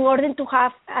in order to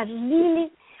have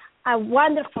a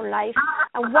wonderful life,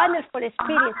 a wonderful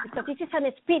experience, because this is an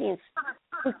experience.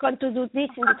 We come to do this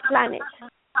in this planet.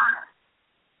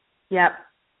 Yep.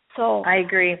 So I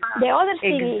agree. The other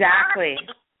thing exactly.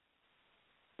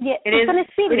 It's an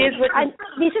experience. And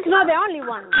this is not the only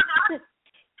one.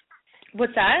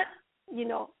 What's that?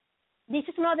 This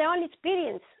is not the only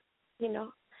experience.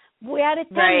 We are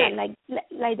eternal,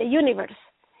 like the universe.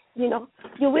 You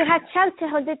will have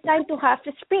chances all the time to have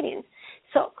experience.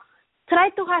 So try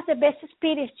to have the best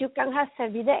experience you can have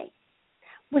every day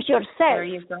with yourself. There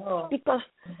you go. Because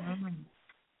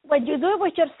when you do it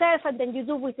with yourself and then you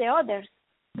do it with the others,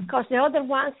 because the other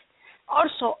ones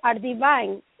also are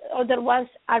divine, other ones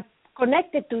are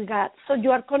connected to God, so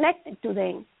you are connected to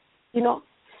them, Yeah.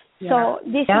 So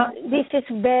this is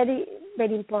very,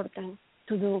 very important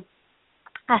to do.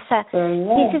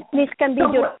 This can be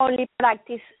your only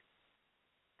practice.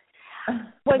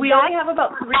 We only have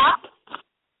about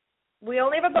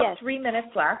 3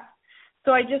 minutes left,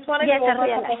 so I just want to go over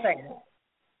a couple things.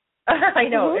 I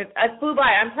know, it flew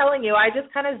by. I'm telling you, I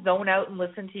just kind of zone out and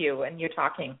listen to you and you're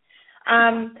talking.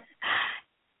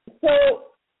 So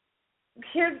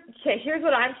here's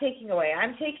what I'm taking away.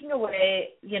 I'm taking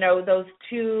away, those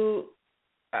two,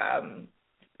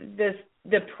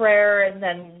 the prayer and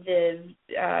then the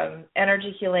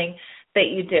energy healing that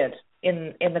you did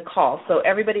in the call. So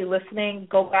everybody listening,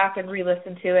 go back and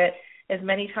re-listen to it as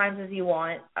many times as you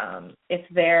want. It's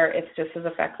there. It's just as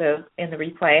effective in the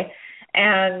replay.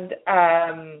 And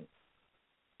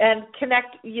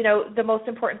connect, the most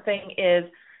important thing is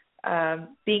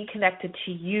being connected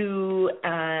to you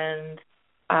and,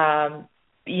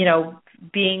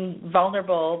 being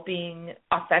vulnerable, being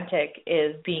authentic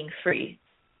is being free.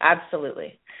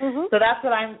 Absolutely. So that's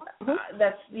what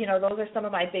those are some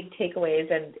of my big takeaways.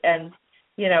 And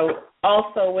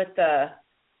also with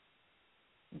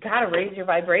gotta raise your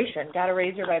vibration.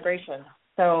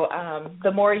 So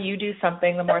the more you do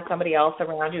something, the more somebody else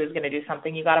around you is going to do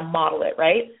something. You got to model it,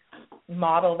 right?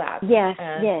 Model that. Yes,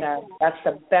 and that's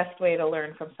the best way to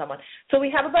learn from someone. So we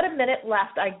have about a minute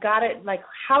left. I got it.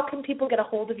 How can people get a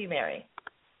hold of you, Mary?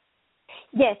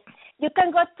 Yes, you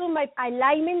can go to my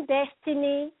Alignment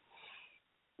Destiny,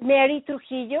 Mary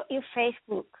Trujillo, in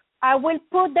Facebook. I will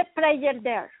put the prayer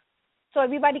there so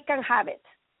everybody can have it.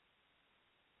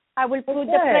 I will put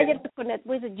the prayer to connect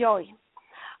with joy.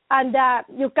 And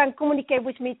you can communicate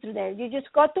with me through there. You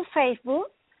just go to Facebook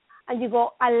and you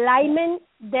go Alignment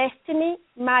Destiny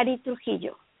Mary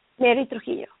Trujillo.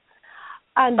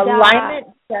 And, Alignment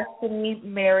Destiny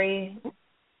Mary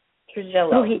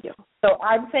Trujillo. So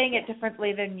I'm saying it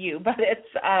differently than you, but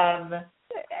it's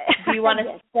do you want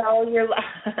to spell your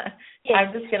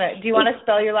I'm just going to, do you want to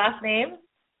spell your last name?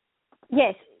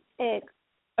 Yes. Yes,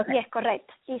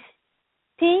 correct. It's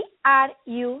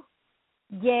TRUJILLO.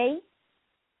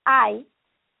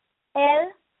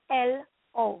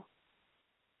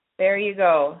 There you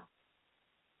go.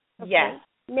 Okay. Yes.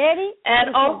 Mary.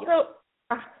 And also,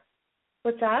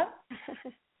 what's that?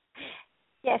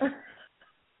 Yes.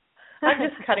 I'm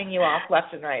just cutting you off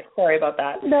left and right. Sorry about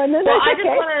that. No, I just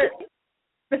okay.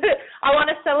 want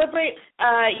to celebrate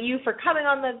you for coming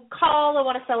on the call. I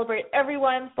want to celebrate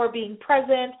everyone for being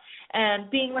present and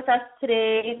being with us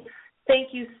today.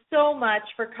 Thank you so much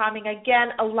for coming.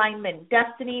 Again, Alignment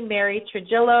Destiny, Mary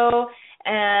Trujillo,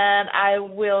 and I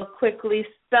will quickly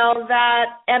spell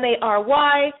that,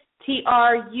 MaryTrujillo.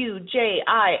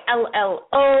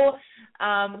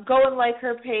 Go and like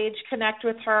her page, connect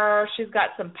with her. She's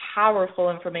got some powerful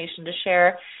information to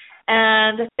share.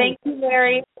 And thank you,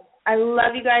 Mary. I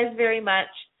love you guys very much.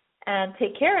 And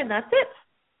take care, and that's it.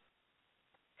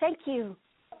 Thank you.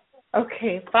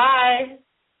 Okay, bye.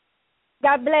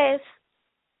 God bless.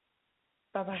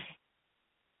 Bye-bye.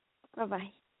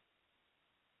 Bye-bye.